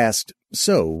 Jack asked,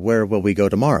 "So, where will we go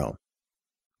tomorrow?"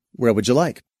 "Where would you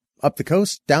like? Up the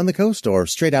coast, down the coast, or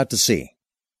straight out to sea?"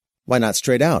 "Why not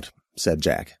straight out?" said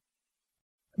Jack.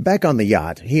 Back on the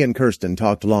yacht, he and Kirsten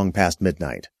talked long past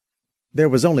midnight. There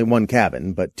was only one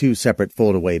cabin, but two separate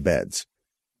fold-away beds.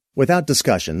 Without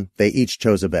discussion, they each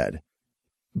chose a bed.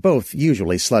 Both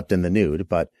usually slept in the nude,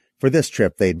 but for this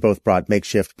trip they'd both brought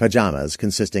makeshift pajamas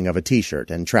consisting of a t-shirt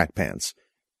and track pants.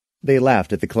 They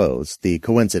laughed at the clothes, the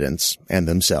coincidence, and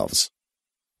themselves.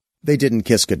 They didn't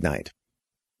kiss goodnight.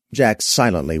 Jack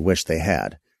silently wished they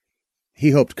had.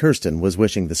 He hoped Kirsten was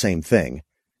wishing the same thing.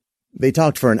 They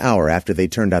talked for an hour after they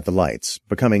turned out the lights,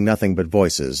 becoming nothing but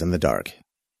voices in the dark.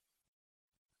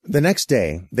 The next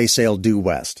day, they sailed due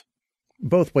west.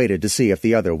 Both waited to see if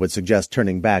the other would suggest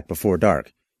turning back before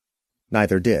dark.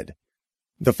 Neither did.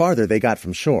 The farther they got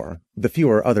from shore, the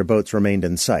fewer other boats remained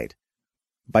in sight.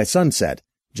 By sunset,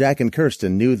 Jack and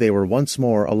Kirsten knew they were once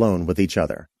more alone with each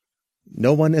other.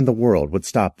 No one in the world would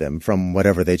stop them from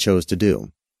whatever they chose to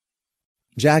do.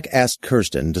 Jack asked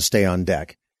Kirsten to stay on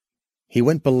deck. He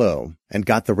went below and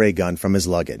got the ray gun from his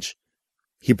luggage.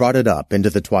 He brought it up into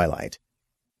the twilight.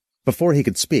 Before he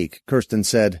could speak, Kirsten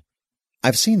said,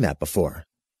 "I've seen that before."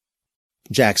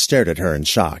 Jack stared at her in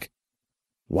shock.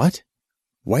 "What?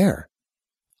 Where?"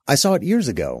 "I saw it years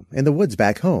ago, in the woods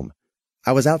back home.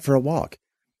 I was out for a walk.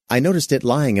 I noticed it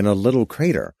lying in a little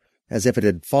crater, as if it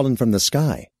had fallen from the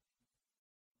sky."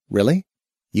 "Really?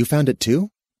 You found it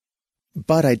too?"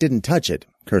 "But I didn't touch it,"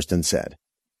 Kirsten said.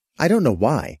 "I don't know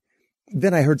why.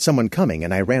 Then I heard someone coming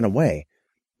and I ran away.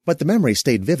 But the memory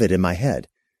stayed vivid in my head.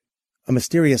 A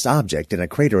mysterious object in a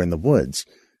crater in the woods.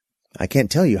 I can't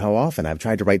tell you how often I've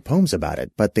tried to write poems about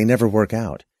it, but they never work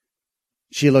out."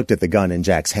 She looked at the gun in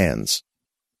Jack's hands.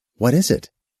 "What is it?"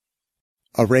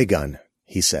 "A ray gun,"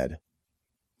 he said.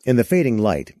 In the fading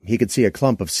light, he could see a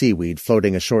clump of seaweed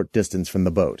floating a short distance from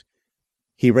the boat.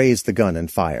 He raised the gun and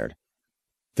fired.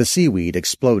 The seaweed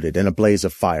exploded in a blaze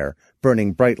of fire,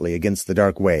 burning brightly against the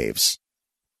dark waves.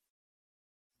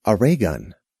 "A ray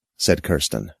gun," said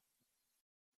Kirsten.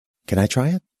 "Can I try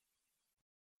it?"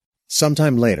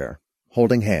 Sometime later,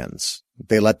 holding hands,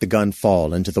 they let the gun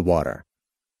fall into the water.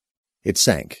 It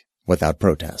sank without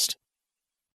protest.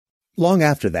 Long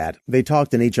after that, they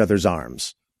talked in each other's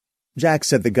arms. Jack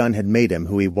said the gun had made him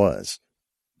who he was.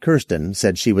 Kirsten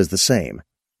said she was the same.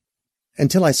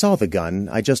 Until I saw the gun,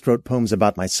 I just wrote poems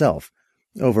about myself,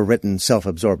 overwritten,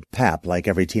 self-absorbed pap like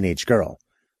every teenage girl.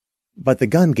 But the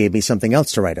gun gave me something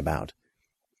else to write about.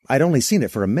 I'd only seen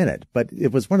it for a minute, but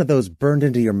it was one of those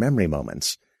burned-into-your-memory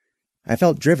moments. I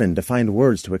felt driven to find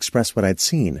words to express what I'd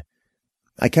seen.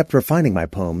 I kept refining my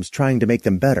poems, trying to make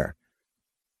them better.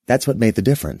 That's what made the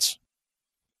difference.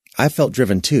 "I felt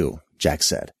driven too," Jack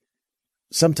said.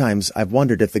 "Sometimes I've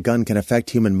wondered if the gun can affect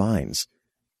human minds.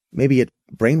 Maybe it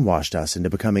brainwashed us into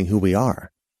becoming who we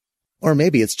are. Or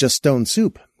maybe it's just stone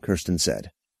soup," Kirsten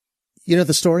said. "You know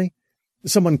the story?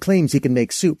 Someone claims he can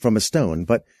make soup from a stone,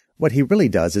 but what he really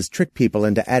does is trick people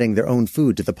into adding their own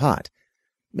food to the pot.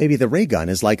 Maybe the ray gun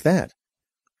is like that.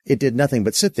 It did nothing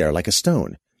but sit there like a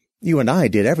stone. You and I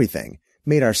did everything,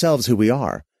 made ourselves who we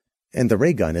are, and the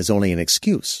ray gun is only an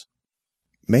excuse."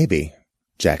 "Maybe,"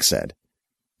 Jack said.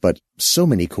 "But so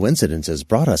many coincidences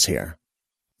brought us here."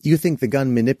 "You think the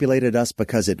gun manipulated us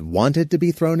because it wanted to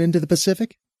be thrown into the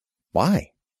Pacific?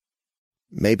 Why?"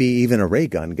 "Maybe even a ray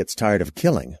gun gets tired of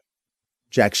killing."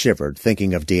 Jack shivered,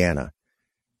 thinking of Deanna.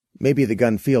 Maybe the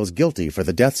gun feels guilty for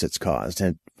the deaths it's caused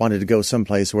and wanted to go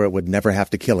someplace where it would never have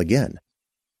to kill again.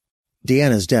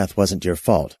 "Deanna's death wasn't your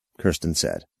fault," Kirsten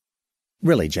said.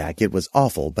 "Really, Jack, it was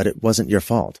awful, but it wasn't your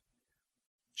fault."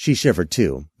 She shivered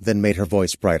too, then made her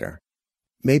voice brighter.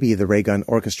 "Maybe the ray gun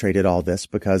orchestrated all this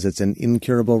because it's an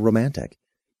incurable romantic.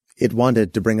 It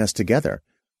wanted to bring us together,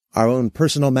 our own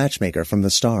personal matchmaker from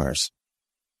the stars."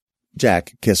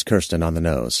 Jack kissed Kirsten on the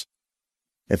nose.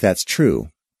 "If that's true,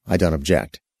 I don't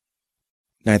object."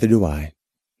 "Neither do I."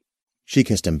 She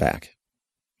kissed him back,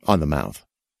 on the mouth.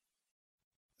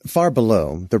 Far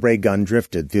below, the ray gun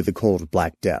drifted through the cold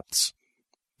black depths.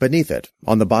 Beneath it,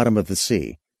 on the bottom of the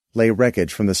sea, lay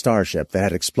wreckage from the starship that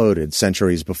had exploded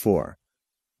centuries before.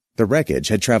 The wreckage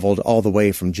had traveled all the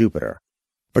way from Jupiter.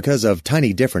 Because of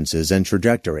tiny differences in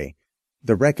trajectory,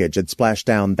 the wreckage had splashed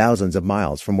down thousands of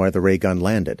miles from where the ray gun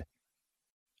landed.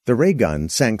 The ray gun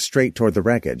sank straight toward the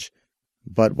wreckage,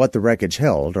 but what the wreckage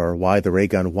held, or why the ray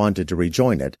gun wanted to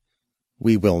rejoin it,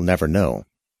 we will never know.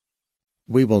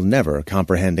 We will never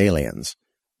comprehend aliens.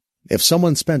 If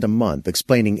someone spent a month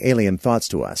explaining alien thoughts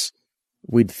to us,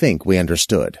 we'd think we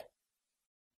understood.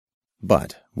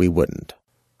 But we wouldn't.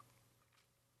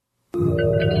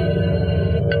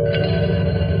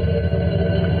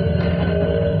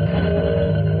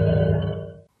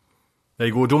 There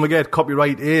you go. Don't forget,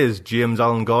 copyright is James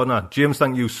Allen Gardner. James,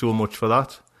 thank you so much for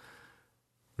that.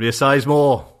 Ray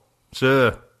Sizemore,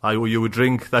 sir, I owe you a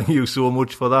drink. Thank you so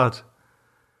much for that.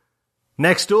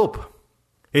 Next up,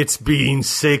 it's been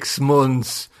 6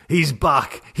 months. He's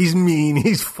back. He's mean.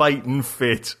 He's fighting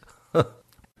fit.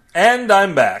 And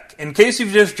I'm back. In case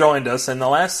you've just joined us in the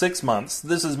last 6 months,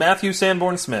 this is Matthew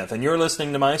Sanborn Smith, and you're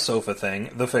listening to my sofa thing,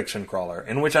 The Fiction Crawler,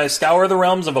 in which I scour the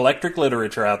realms of electric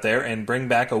literature out there and bring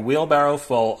back a wheelbarrow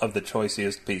full of the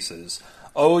choicest pieces.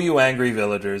 Oh, you angry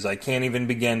villagers, I can't even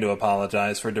begin to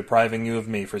apologize for depriving you of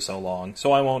me for so long,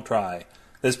 so I won't try.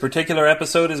 This particular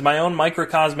episode is my own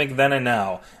microcosmic then and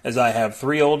now, as I have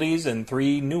 3 oldies and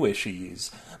 3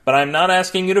 newishies. But I'm not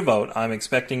asking you to vote, I'm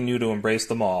expecting you to embrace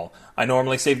them all. I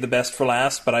normally save the best for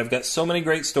last, but I've got so many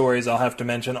great stories I'll have to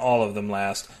mention all of them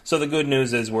last, so the good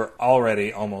news is we're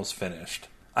already almost finished.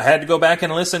 I had to go back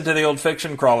and listen to the old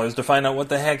fiction crawlers to find out what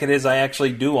the heck it is I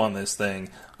actually do on this thing.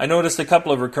 I noticed a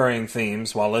couple of recurring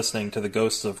themes while listening to the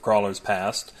ghosts of crawlers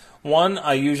past. 1,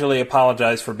 I usually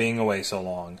apologize for being away so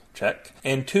long. Check.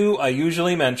 And 2, I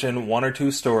usually mention 1 or 2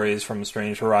 stories from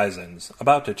Strange Horizons.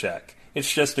 About to check.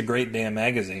 It's just a great damn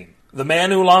magazine. The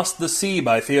Man Who Lost the Sea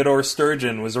by Theodore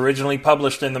Sturgeon was originally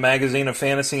published in the Magazine of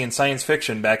Fantasy and Science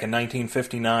Fiction back in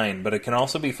 1959, but it can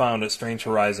also be found at Strange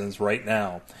Horizons right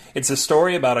now. It's a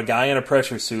story about a guy in a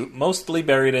pressure suit, mostly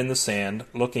buried in the sand,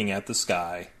 looking at the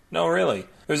sky. No, really.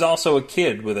 There's also a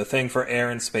kid with a thing for air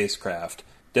and spacecraft.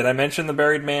 Did I mention the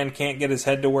buried man can't get his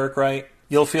head to work right?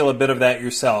 You'll feel a bit of that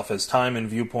yourself as time and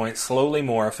viewpoint slowly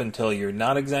morph until you're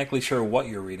not exactly sure what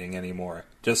you're reading anymore.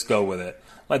 Just go with it.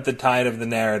 Let the tide of the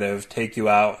narrative take you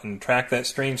out and track that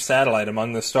strange satellite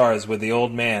among the stars with the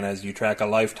old man as you track a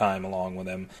lifetime along with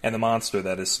him and the monster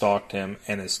that has stalked him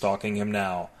and is stalking him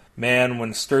now. Man,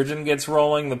 when Sturgeon gets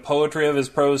rolling, the poetry of his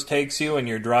prose takes you and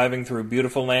you're driving through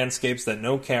beautiful landscapes that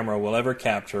no camera will ever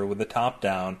capture with the top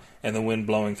down and the wind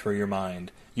blowing through your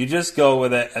mind. You just go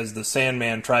with it as the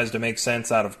Sandman tries to make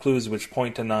sense out of clues which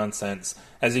point to nonsense,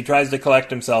 as he tries to collect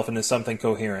himself into something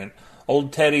coherent.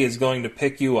 Old Teddy is going to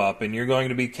pick you up, and you're going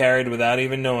to be carried without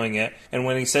even knowing it, and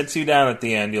when he sets you down at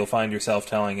the end, you'll find yourself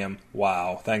telling him,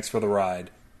 "Wow, thanks for the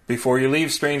ride." Before you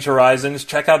leave Strange Horizons,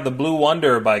 check out The Blue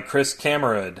Wonder by Chris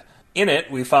Camerad. In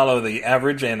it, we follow the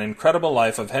average and incredible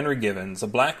life of Henry Givens, a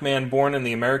black man born in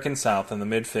the American South in the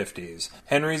mid-50s.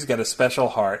 Henry's got a special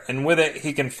heart, and with it,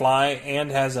 he can fly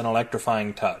and has an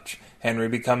electrifying touch. Henry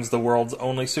becomes the world's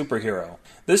only superhero.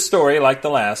 This story, like the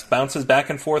last, bounces back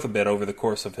and forth a bit over the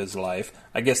course of his life.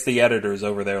 I guess the editors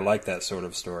over there like that sort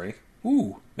of story.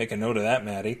 Ooh, make a note of that,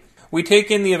 Maddie. We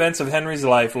take in the events of Henry's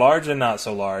life, large and not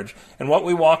so large, and what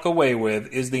we walk away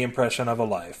with is the impression of a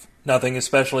life. Nothing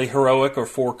especially heroic or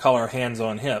four-color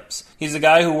hands-on hips. He's a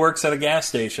guy who works at a gas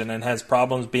station and has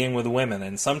problems being with women,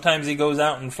 and sometimes he goes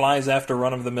out and flies after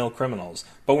run-of-the-mill criminals,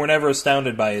 but we're never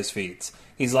astounded by his feats.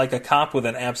 He's like a cop with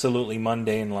an absolutely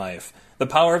mundane life. The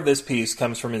power of this piece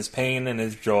comes from his pain and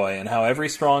his joy, and how every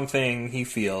strong thing he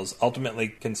feels ultimately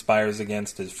conspires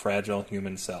against his fragile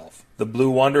human self. The Blue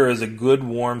Wonder is a good,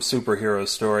 warm superhero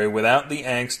story without the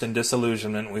angst and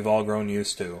disillusionment we've all grown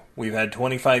used to. We've had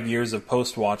 25 years of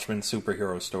post-Watchmen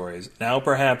superhero stories. Now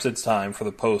perhaps it's time for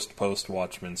the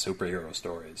post-Watchmen superhero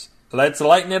stories. Let's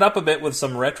lighten it up a bit with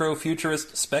some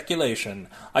retro-futurist speculation.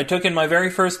 I took in my very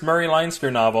first Murray Leinster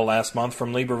novel last month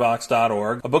from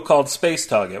LibriVox.org, a book called Space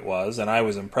Tug it was, and I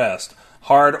was impressed.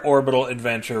 Hard orbital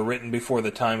adventure written before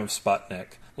the time of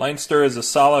Sputnik. Leinster is a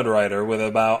solid writer with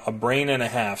about a brain and a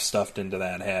half stuffed into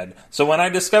that head. So when I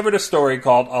discovered a story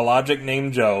called A Logic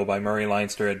Named Joe by Murray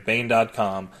Leinster at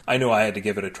Bain.com, I knew I had to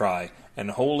give it a try. And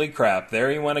holy crap,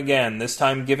 there he went again, this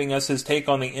time giving us his take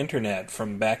on the internet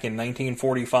from back in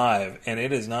 1945, and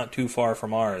it is not too far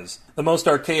from ours. The most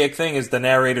archaic thing is the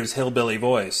narrator's hillbilly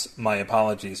voice. My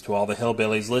apologies to all the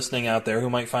hillbillies listening out there who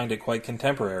might find it quite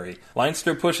contemporary.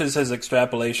 Leinster pushes his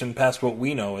extrapolation past what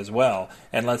we know as well,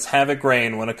 and lets havoc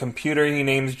reign when a computer he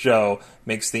names Joe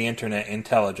makes the internet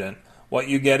intelligent. What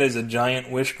you get is a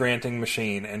giant wish-granting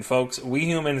machine, and folks, we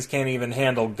humans can't even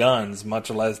handle guns, much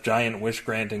less giant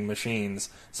wish-granting machines.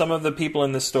 Some of the people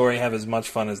in this story have as much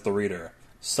fun as the reader.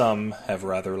 Some have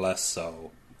rather less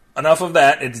so. Enough of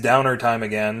that, it's downer time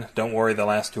again. Don't worry, the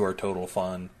last 2 are total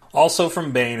fun. Also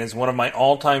from Bain is one of my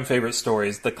all-time favorite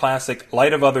stories, the classic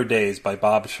Light of Other Days by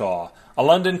Bob Shaw. A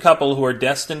London couple who are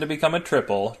destined to become a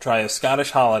triple try a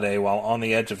Scottish holiday while on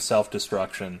the edge of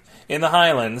self-destruction. In the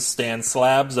Highlands stand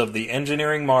slabs of the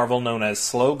engineering marvel known as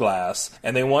slow glass,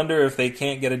 and they wonder if they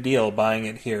can't get a deal buying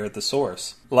it here at the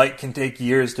source. Light can take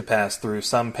years to pass through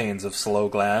some panes of slow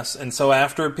glass, and so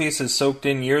after a piece has soaked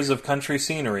in years of country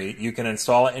scenery, you can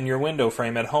install it in your window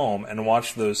frame at home and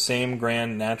watch those same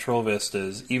grand natural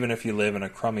vistas, even if you live in a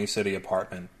crummy city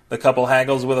apartment. The couple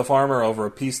haggles with a farmer over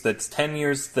a piece that's 10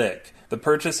 years thick, the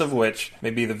purchase of which may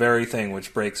be the very thing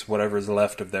which breaks whatever's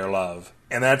left of their love.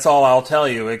 And that's all I'll tell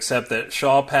you, except that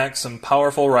Shaw packs some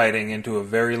powerful writing into a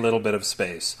very little bit of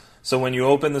space. So when you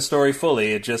open the story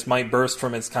fully, it just might burst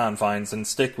from its confines and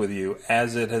stick with you,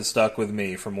 as it has stuck with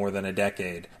me for more than a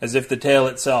decade, as if the tale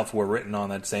itself were written on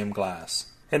that same glass.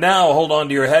 And now, hold on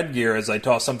to your headgear as I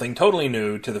toss something totally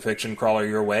new to the fiction crawler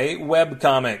your way,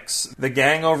 webcomics. The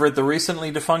gang over at the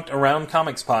recently defunct Around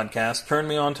Comics podcast turned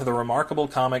me on to the remarkable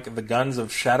comic The Guns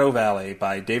of Shadow Valley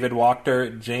by David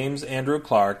Wachter, James Andrew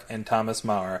Clark, and Thomas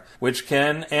Maurer, which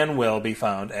can and will be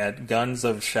found at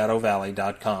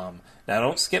gunsofshadowvalley.com. Now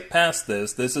don't skip past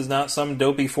this. This is not some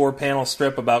dopey 4-panel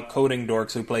strip about coding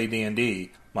dorks who play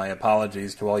D&D. My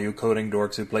apologies to all you coding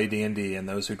dorks who play D&D and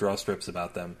those who draw strips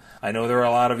about them. I know there are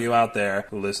a lot of you out there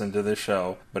who listen to this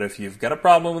show, but if you've got a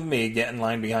problem with me, get in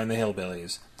line behind the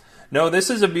hillbillies. No, this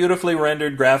is a beautifully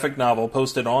rendered graphic novel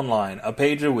posted online, a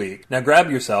page a week. Now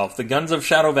grab yourself. The Guns of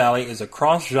Shadow Valley is a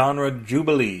cross-genre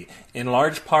jubilee, in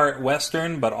large part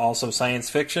Western, but also science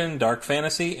fiction, dark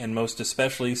fantasy, and most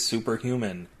especially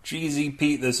superhuman. Jeezy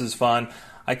Pete, this is fun.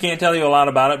 I can't tell you a lot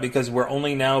about it because we're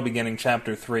only now beginning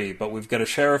Chapter 3, but we've got a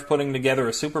sheriff putting together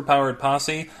a superpowered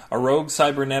posse, a rogue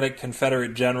cybernetic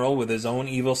Confederate general with his own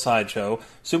evil sideshow,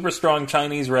 super strong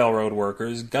Chinese railroad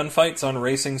workers, gunfights on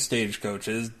racing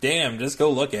stagecoaches. Damn, just go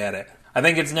look at it. I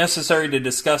think it's necessary to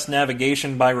discuss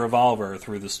navigation by revolver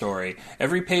through the story.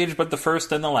 Every page but the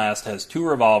first and the last has 2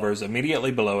 revolvers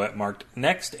immediately below it marked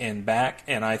next and back,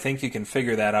 and I think you can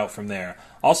figure that out from there.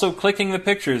 Also, clicking the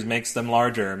pictures makes them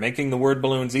larger, making the word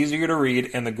balloons easier to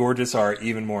read and the gorgeous art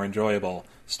even more enjoyable.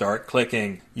 Start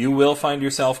clicking. You will find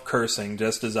yourself cursing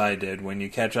just as I did when you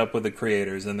catch up with the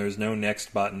creators and there's no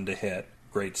next button to hit.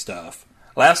 Great stuff.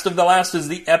 Last of the last is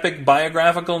the epic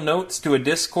biographical notes to a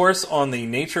discourse on the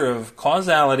nature of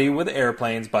causality with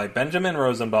airplanes by Benjamin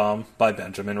Rosenbaum.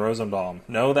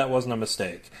 No, that wasn't a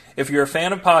mistake. If you're a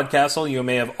fan of Podcastle, you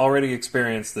may have already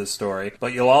experienced this story,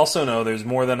 but you'll also know there's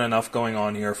more than enough going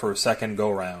on here for a second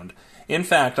go-round. In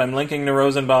fact, I'm linking to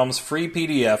Rosenbaum's free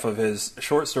PDF of his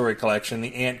short story collection,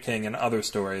 The Ant King and Other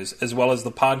Stories, as well as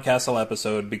the Podcastle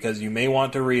episode, because you may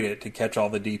want to read it to catch all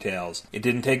the details. It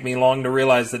didn't take me long to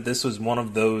realize that this was one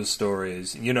of those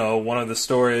stories. You know, one of the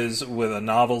stories with a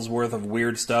novel's worth of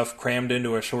weird stuff crammed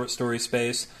into a short story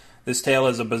space. This tale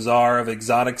is a bazaar of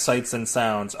exotic sights and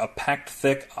sounds, a packed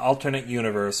thick alternate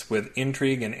universe with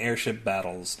intrigue and airship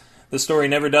battles. The story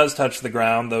never does touch the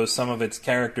ground, though some of its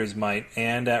characters might,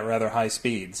 and at rather high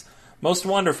speeds. Most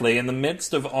wonderfully, in the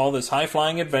midst of all this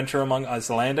high-flying adventure among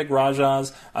Icelandic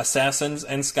Rajas, assassins,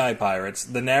 and sky pirates,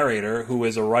 the narrator, who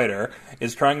is a writer,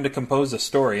 is trying to compose a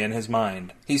story in his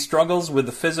mind. He struggles with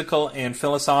the physical and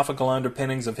philosophical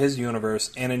underpinnings of his universe,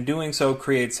 and in doing so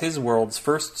creates his world's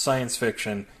first science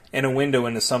fiction, and a window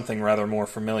into something rather more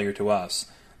familiar to us.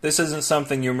 This isn't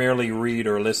something you merely read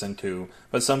or listen to,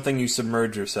 but something you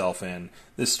submerge yourself in.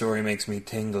 This story makes me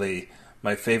tingly.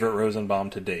 My favorite Rosenbaum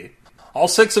to date. All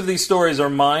 6 of these stories are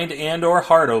mind and or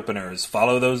heart openers.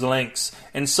 Follow those links.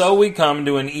 And so we come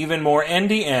to an even more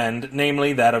endy end,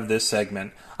 namely that of this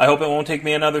segment. I hope it won't take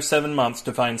me another 7 months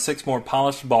to find 6 more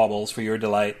polished baubles for your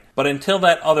delight. But until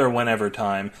that other whenever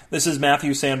time, this is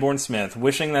Matthew Sanborn Smith,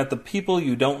 wishing that the people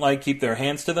you don't like keep their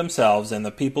hands to themselves and the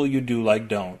people you do like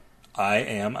don't. I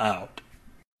am out.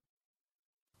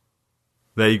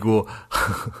 There you go.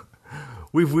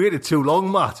 We've waited too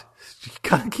long, Matt. You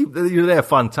can't keep... You're there,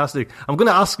 fantastic. I'm going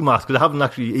to ask Matt, because I haven't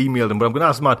actually emailed him, but I'm going to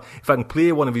ask Matt if I can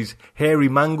play one of his Hairy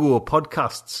Mango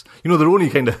podcasts. You know, they're only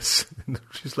kind of...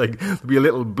 just like, there'll be a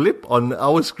little blip on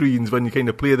our screens when you kind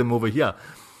of play them over here.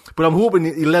 But I'm hoping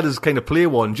he'll let us kind of play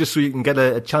one, just so you can get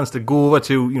a chance to go over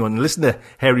to, you know, and listen to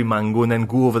Hairy Mango, and then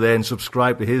go over there and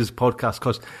subscribe to his podcast,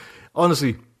 because,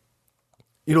 honestly...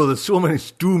 You know, there's so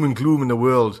much doom and gloom in the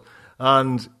world.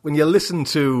 And when you listen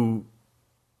to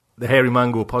the Hairy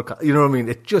Mango podcast, you know what I mean?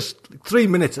 It just, 3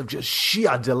 minutes of just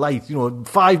sheer delight. You know,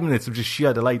 5 minutes of just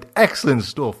sheer delight. Excellent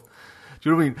stuff. Do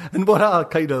you know what I mean? And what I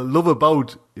kind of love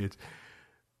about it,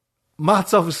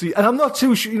 Matt's obviously, and I'm not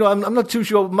too sure, you know, I'm not too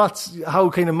sure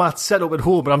how kind of Matt's set up at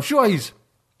home, but I'm sure he's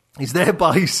there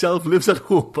by himself, lives at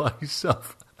home by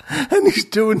himself. And he's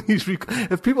doing these...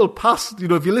 If people passed, you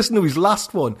know, if you listen to his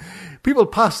last one, people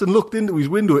passed and looked into his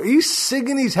window, he's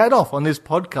singing his head off on this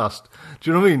podcast.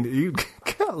 Do you know what I mean? You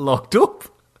get locked up.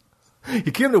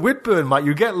 You came to Whitburn, Matt,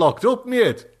 you get locked up,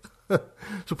 mate.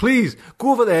 So please,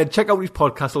 go over there and check out his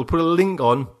podcast. I'll put a link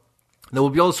on. There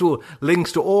will be also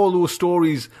links to all those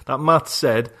stories that Matt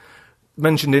said,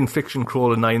 mentioned in Fiction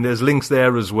Crawler 9. There's links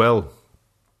there as well.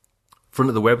 Front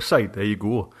of the website, there you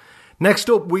go. Next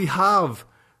up, we have...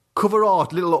 cover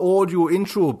art, little audio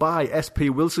intro by S.P.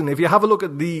 Wilson. If you have a look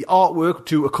at the artwork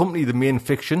to accompany the main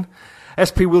fiction,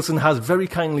 S.P. Wilson has very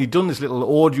kindly done this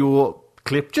little audio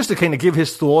clip just to kind of give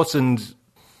his thoughts. And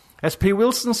S.P.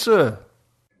 Wilson, sir.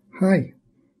 Hi.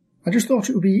 I just thought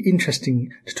it would be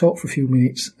interesting to talk for a few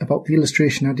minutes about the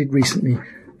illustration I did recently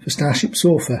for Starship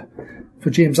Sofa for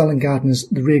James Allen Gardner's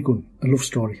The Ray Gun, A Love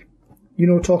Story.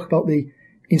 Talk about the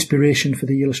inspiration for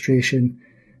the illustration,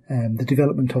 the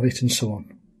development of it and so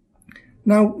on.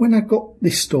 Now, when I got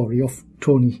this story off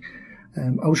Tony,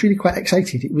 I was really quite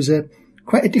excited. It was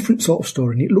quite a different sort of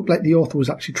story, and it looked like the author was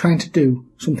actually trying to do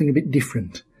something a bit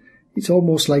different. It's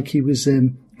almost like he was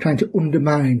trying to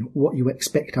undermine what you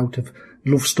expect out of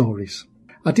love stories.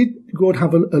 I did go and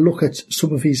have a look at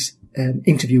some of his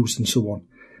interviews and so on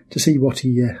to see what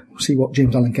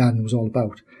James Allen Gardner was all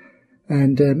about.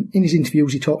 And in his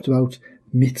interviews, he talked about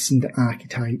myths and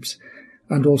archetypes,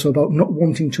 and also about not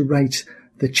wanting to write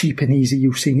the cheap and easy,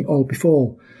 you've seen it all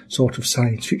before sort of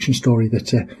science fiction story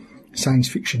that science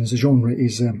fiction as a genre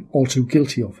is all too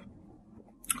guilty of.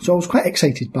 So I was quite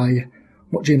excited by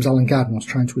what James Allen Gardner was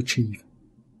trying to achieve.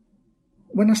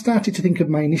 When I started to think of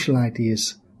my initial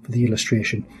ideas for the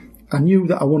illustration, I knew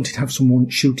that I wanted to have someone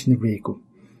shooting the ray gun.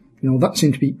 That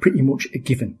seemed to be pretty much a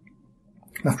given.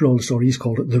 After all, the story is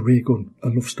called The Ray Gun, A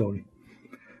Love Story.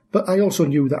 But I also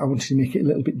knew that I wanted to make it a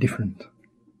little bit different.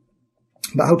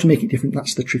 But how to make it different,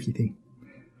 that's the tricky thing.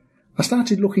 I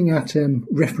started looking at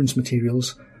reference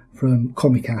materials from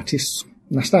comic artists,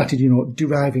 and I started,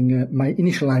 deriving my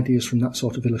initial ideas from that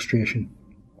sort of illustration.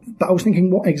 But I was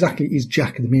thinking, what exactly is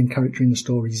Jack, the main character in the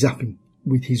story, zapping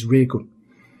with his ray gun?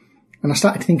 And I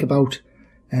started to think about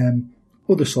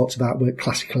other sorts of artwork,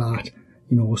 classical art,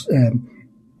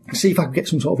 see if I could get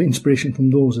some sort of inspiration from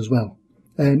those as well.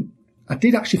 I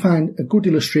did actually find a good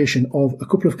illustration of a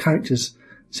couple of characters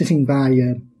sitting by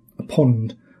a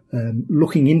pond,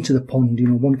 looking into the pond,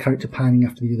 one character pining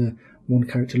after the other, one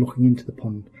character looking into the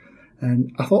pond.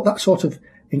 And I thought that sort of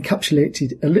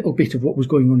encapsulated a little bit of what was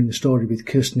going on in the story with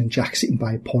Kirsten and Jack sitting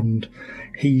by a pond.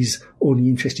 He's only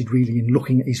interested really in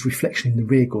looking at his reflection in the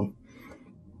ray gun.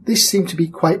 This seemed to be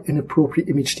quite an appropriate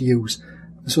image to use.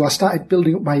 So I started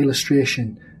building up my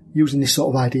illustration using this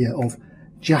sort of idea of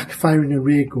Jack firing a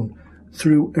ray gun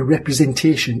through a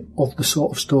representation of the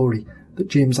sort of story that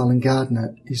James Allen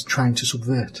Gardner is trying to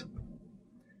subvert.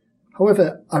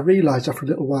 However, I realised after a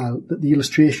little while that the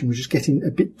illustration was just getting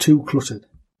a bit too cluttered.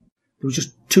 There was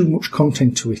just too much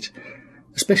content to it,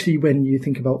 especially when you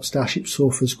think about Starship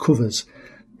Sofa's covers.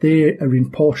 They are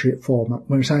in portrait format,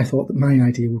 whereas I thought that my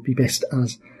idea would be best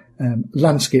as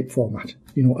landscape format,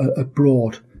 a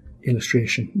broad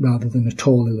illustration rather than a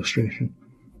tall illustration.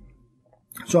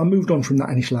 So I moved on from that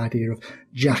initial idea of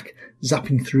Jack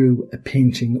zapping through a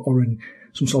painting or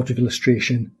some sort of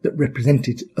illustration that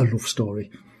represented a love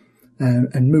story,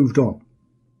 and moved on.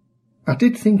 I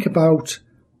did think about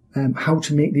how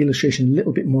to make the illustration a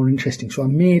little bit more interesting. So I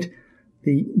made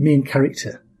the main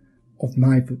character of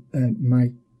my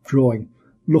drawing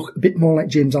look a bit more like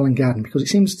James Allen Gardner, because it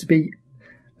seems to be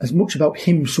as much about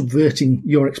him subverting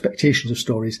your expectations of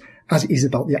stories as it is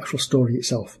about the actual story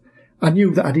itself. I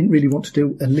knew that I didn't really want to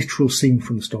do a literal scene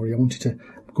from the story. I wanted to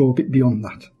go a bit beyond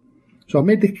that. So I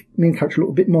made the main character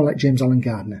look a bit more like James Allen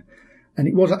Gardner, and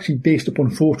it was actually based upon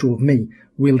a photo of me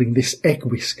wielding this egg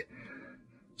whisk.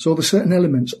 So there's certain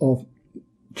elements of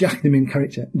Jack, the main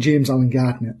character, James Allen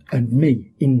Gardner, and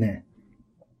me in there.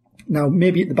 Now,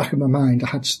 maybe at the back of my mind, I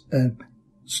had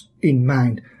in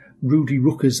mind Rudy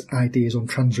Rucker's ideas on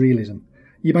transrealism.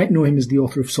 You might know him as the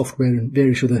author of Software and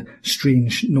various other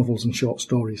strange novels and short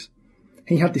stories.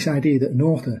 He had this idea that an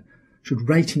author should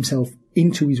write himself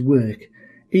into his work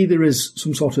either as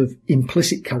some sort of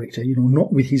implicit character,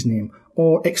 not with his name,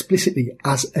 or explicitly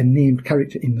as a named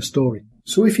character in the story.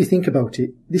 So if you think about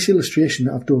it, this illustration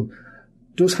that I've done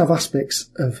does have aspects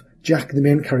of Jack, the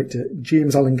main character,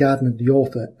 James Allen Gardner, the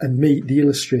author, and me, the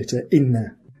illustrator, in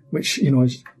there, which,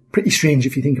 is pretty strange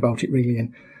if you think about it, really,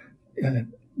 and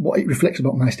what it reflects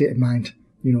about my state of mind,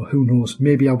 who knows,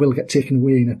 maybe I will get taken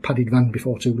away in a padded van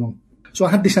before too long. So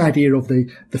I had this idea of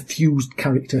the fused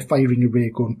character firing a ray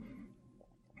gun,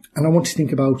 and I wanted to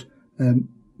think about,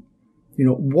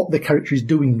 what the character is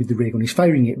doing with the ray gun. He's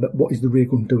firing it, but what is the ray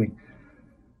gun doing?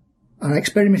 And I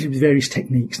experimented with various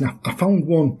techniques. Now, I found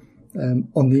one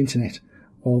on the internet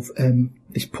of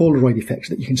this Polaroid effect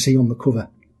that you can see on the cover,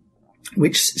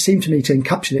 which seemed to me to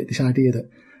encapsulate this idea that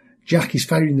Jack is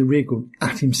firing the ray gun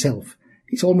at himself.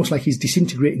 It's almost like he's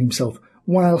disintegrating himself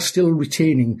while still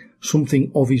retaining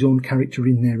something of his own character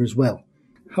in there as well.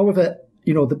 However,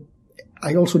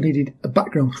 I also needed a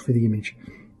background for the image.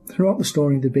 Throughout the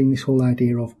story, there'd been this whole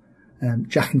idea of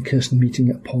Jack and Kirsten meeting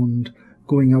at a pond,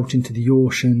 going out into the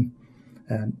ocean.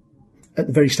 At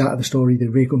the very start of the story, the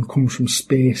ray gun comes from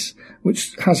space,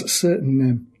 which has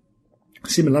certain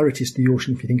similarities to the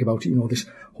ocean if you think about it, this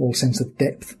whole sense of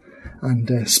depth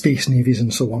and space navies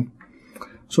and so on.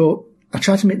 So I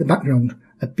try to make the background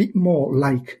a bit more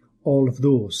like all of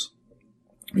those,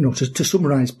 to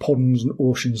summarise ponds and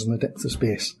oceans and the depth of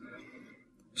space.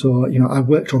 So, I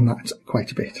worked on that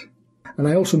quite a bit. And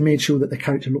I also made sure that the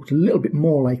character looked a little bit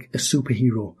more like a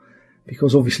superhero,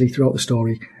 because obviously throughout the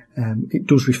story, it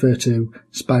does refer to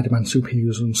Spider-Man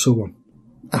superheroes and so on.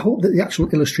 I hope that the actual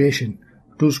illustration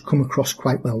does come across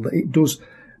quite well, that it does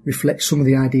reflect some of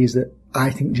the ideas that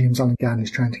I think James Allen Gardner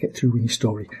is trying to get through in his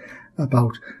story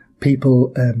about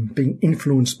people being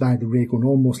influenced by the ray gun,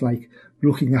 almost like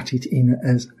looking at it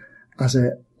as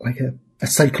a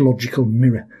psychological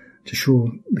mirror to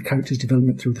show the character's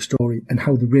development through the story and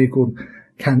how the ray gun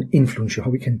can influence you,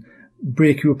 how it can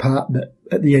break you apart, but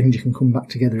at the end you can come back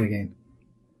together again.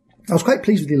 I was quite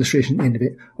pleased with the illustration at the end of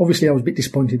it. Obviously, I was a bit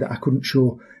disappointed that I couldn't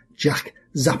show Jack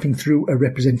zapping through a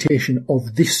representation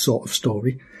of this sort of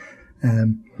story.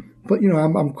 But,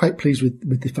 I'm quite pleased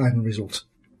with the final result.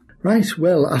 Right,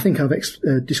 well, I think I've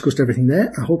discussed everything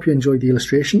there. I hope you enjoyed the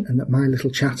illustration and that my little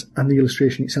chat and the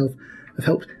illustration itself have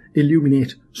helped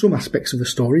illuminate some aspects of the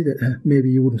story that maybe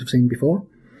you wouldn't have seen before.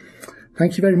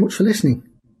 Thank you very much for listening.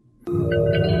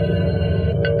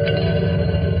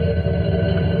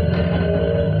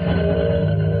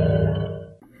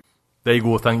 There you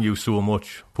go, thank you so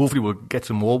much. Hopefully we'll get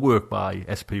some more work by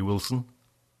S.P. Wilson.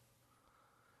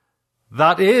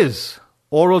 That is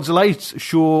Aural Delights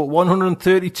show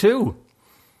 132.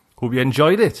 Hope you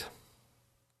enjoyed it.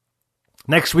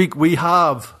 Next week we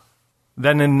have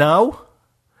Then and Now.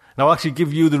 Now I'll actually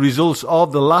give you the results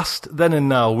of the last Then and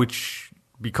Now, which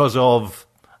because of,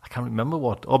 I can't remember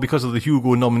what, because of the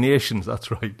Hugo nominations,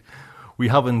 that's right. We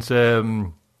haven't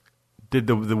did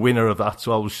the winner of that,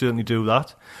 so I will certainly do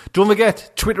that. Don't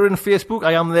forget, Twitter and Facebook,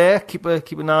 I am there. Keep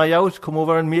an eye out. Come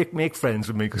over and make friends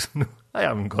with me, because I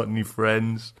haven't got any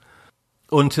friends.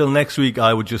 Until next week,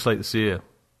 I would just like to say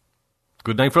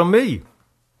good night from me.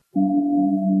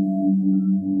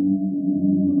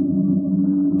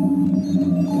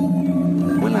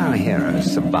 Will our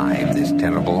heroes survive this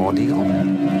terrible ordeal?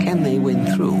 Can they win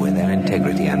through with their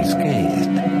integrity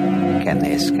unscathed? Can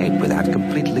they escape without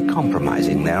completely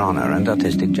compromising their honor and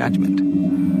artistic judgment?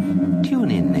 Tune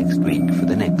in next week for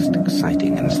the next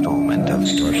exciting installment of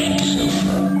Starship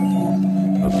Sofa.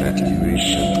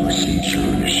 Evacuation procedure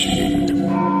initiated.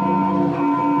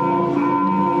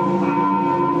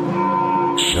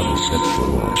 Shuttle set for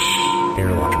launch.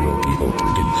 Airlock will be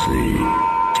opened in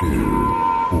 3,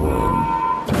 2, 1.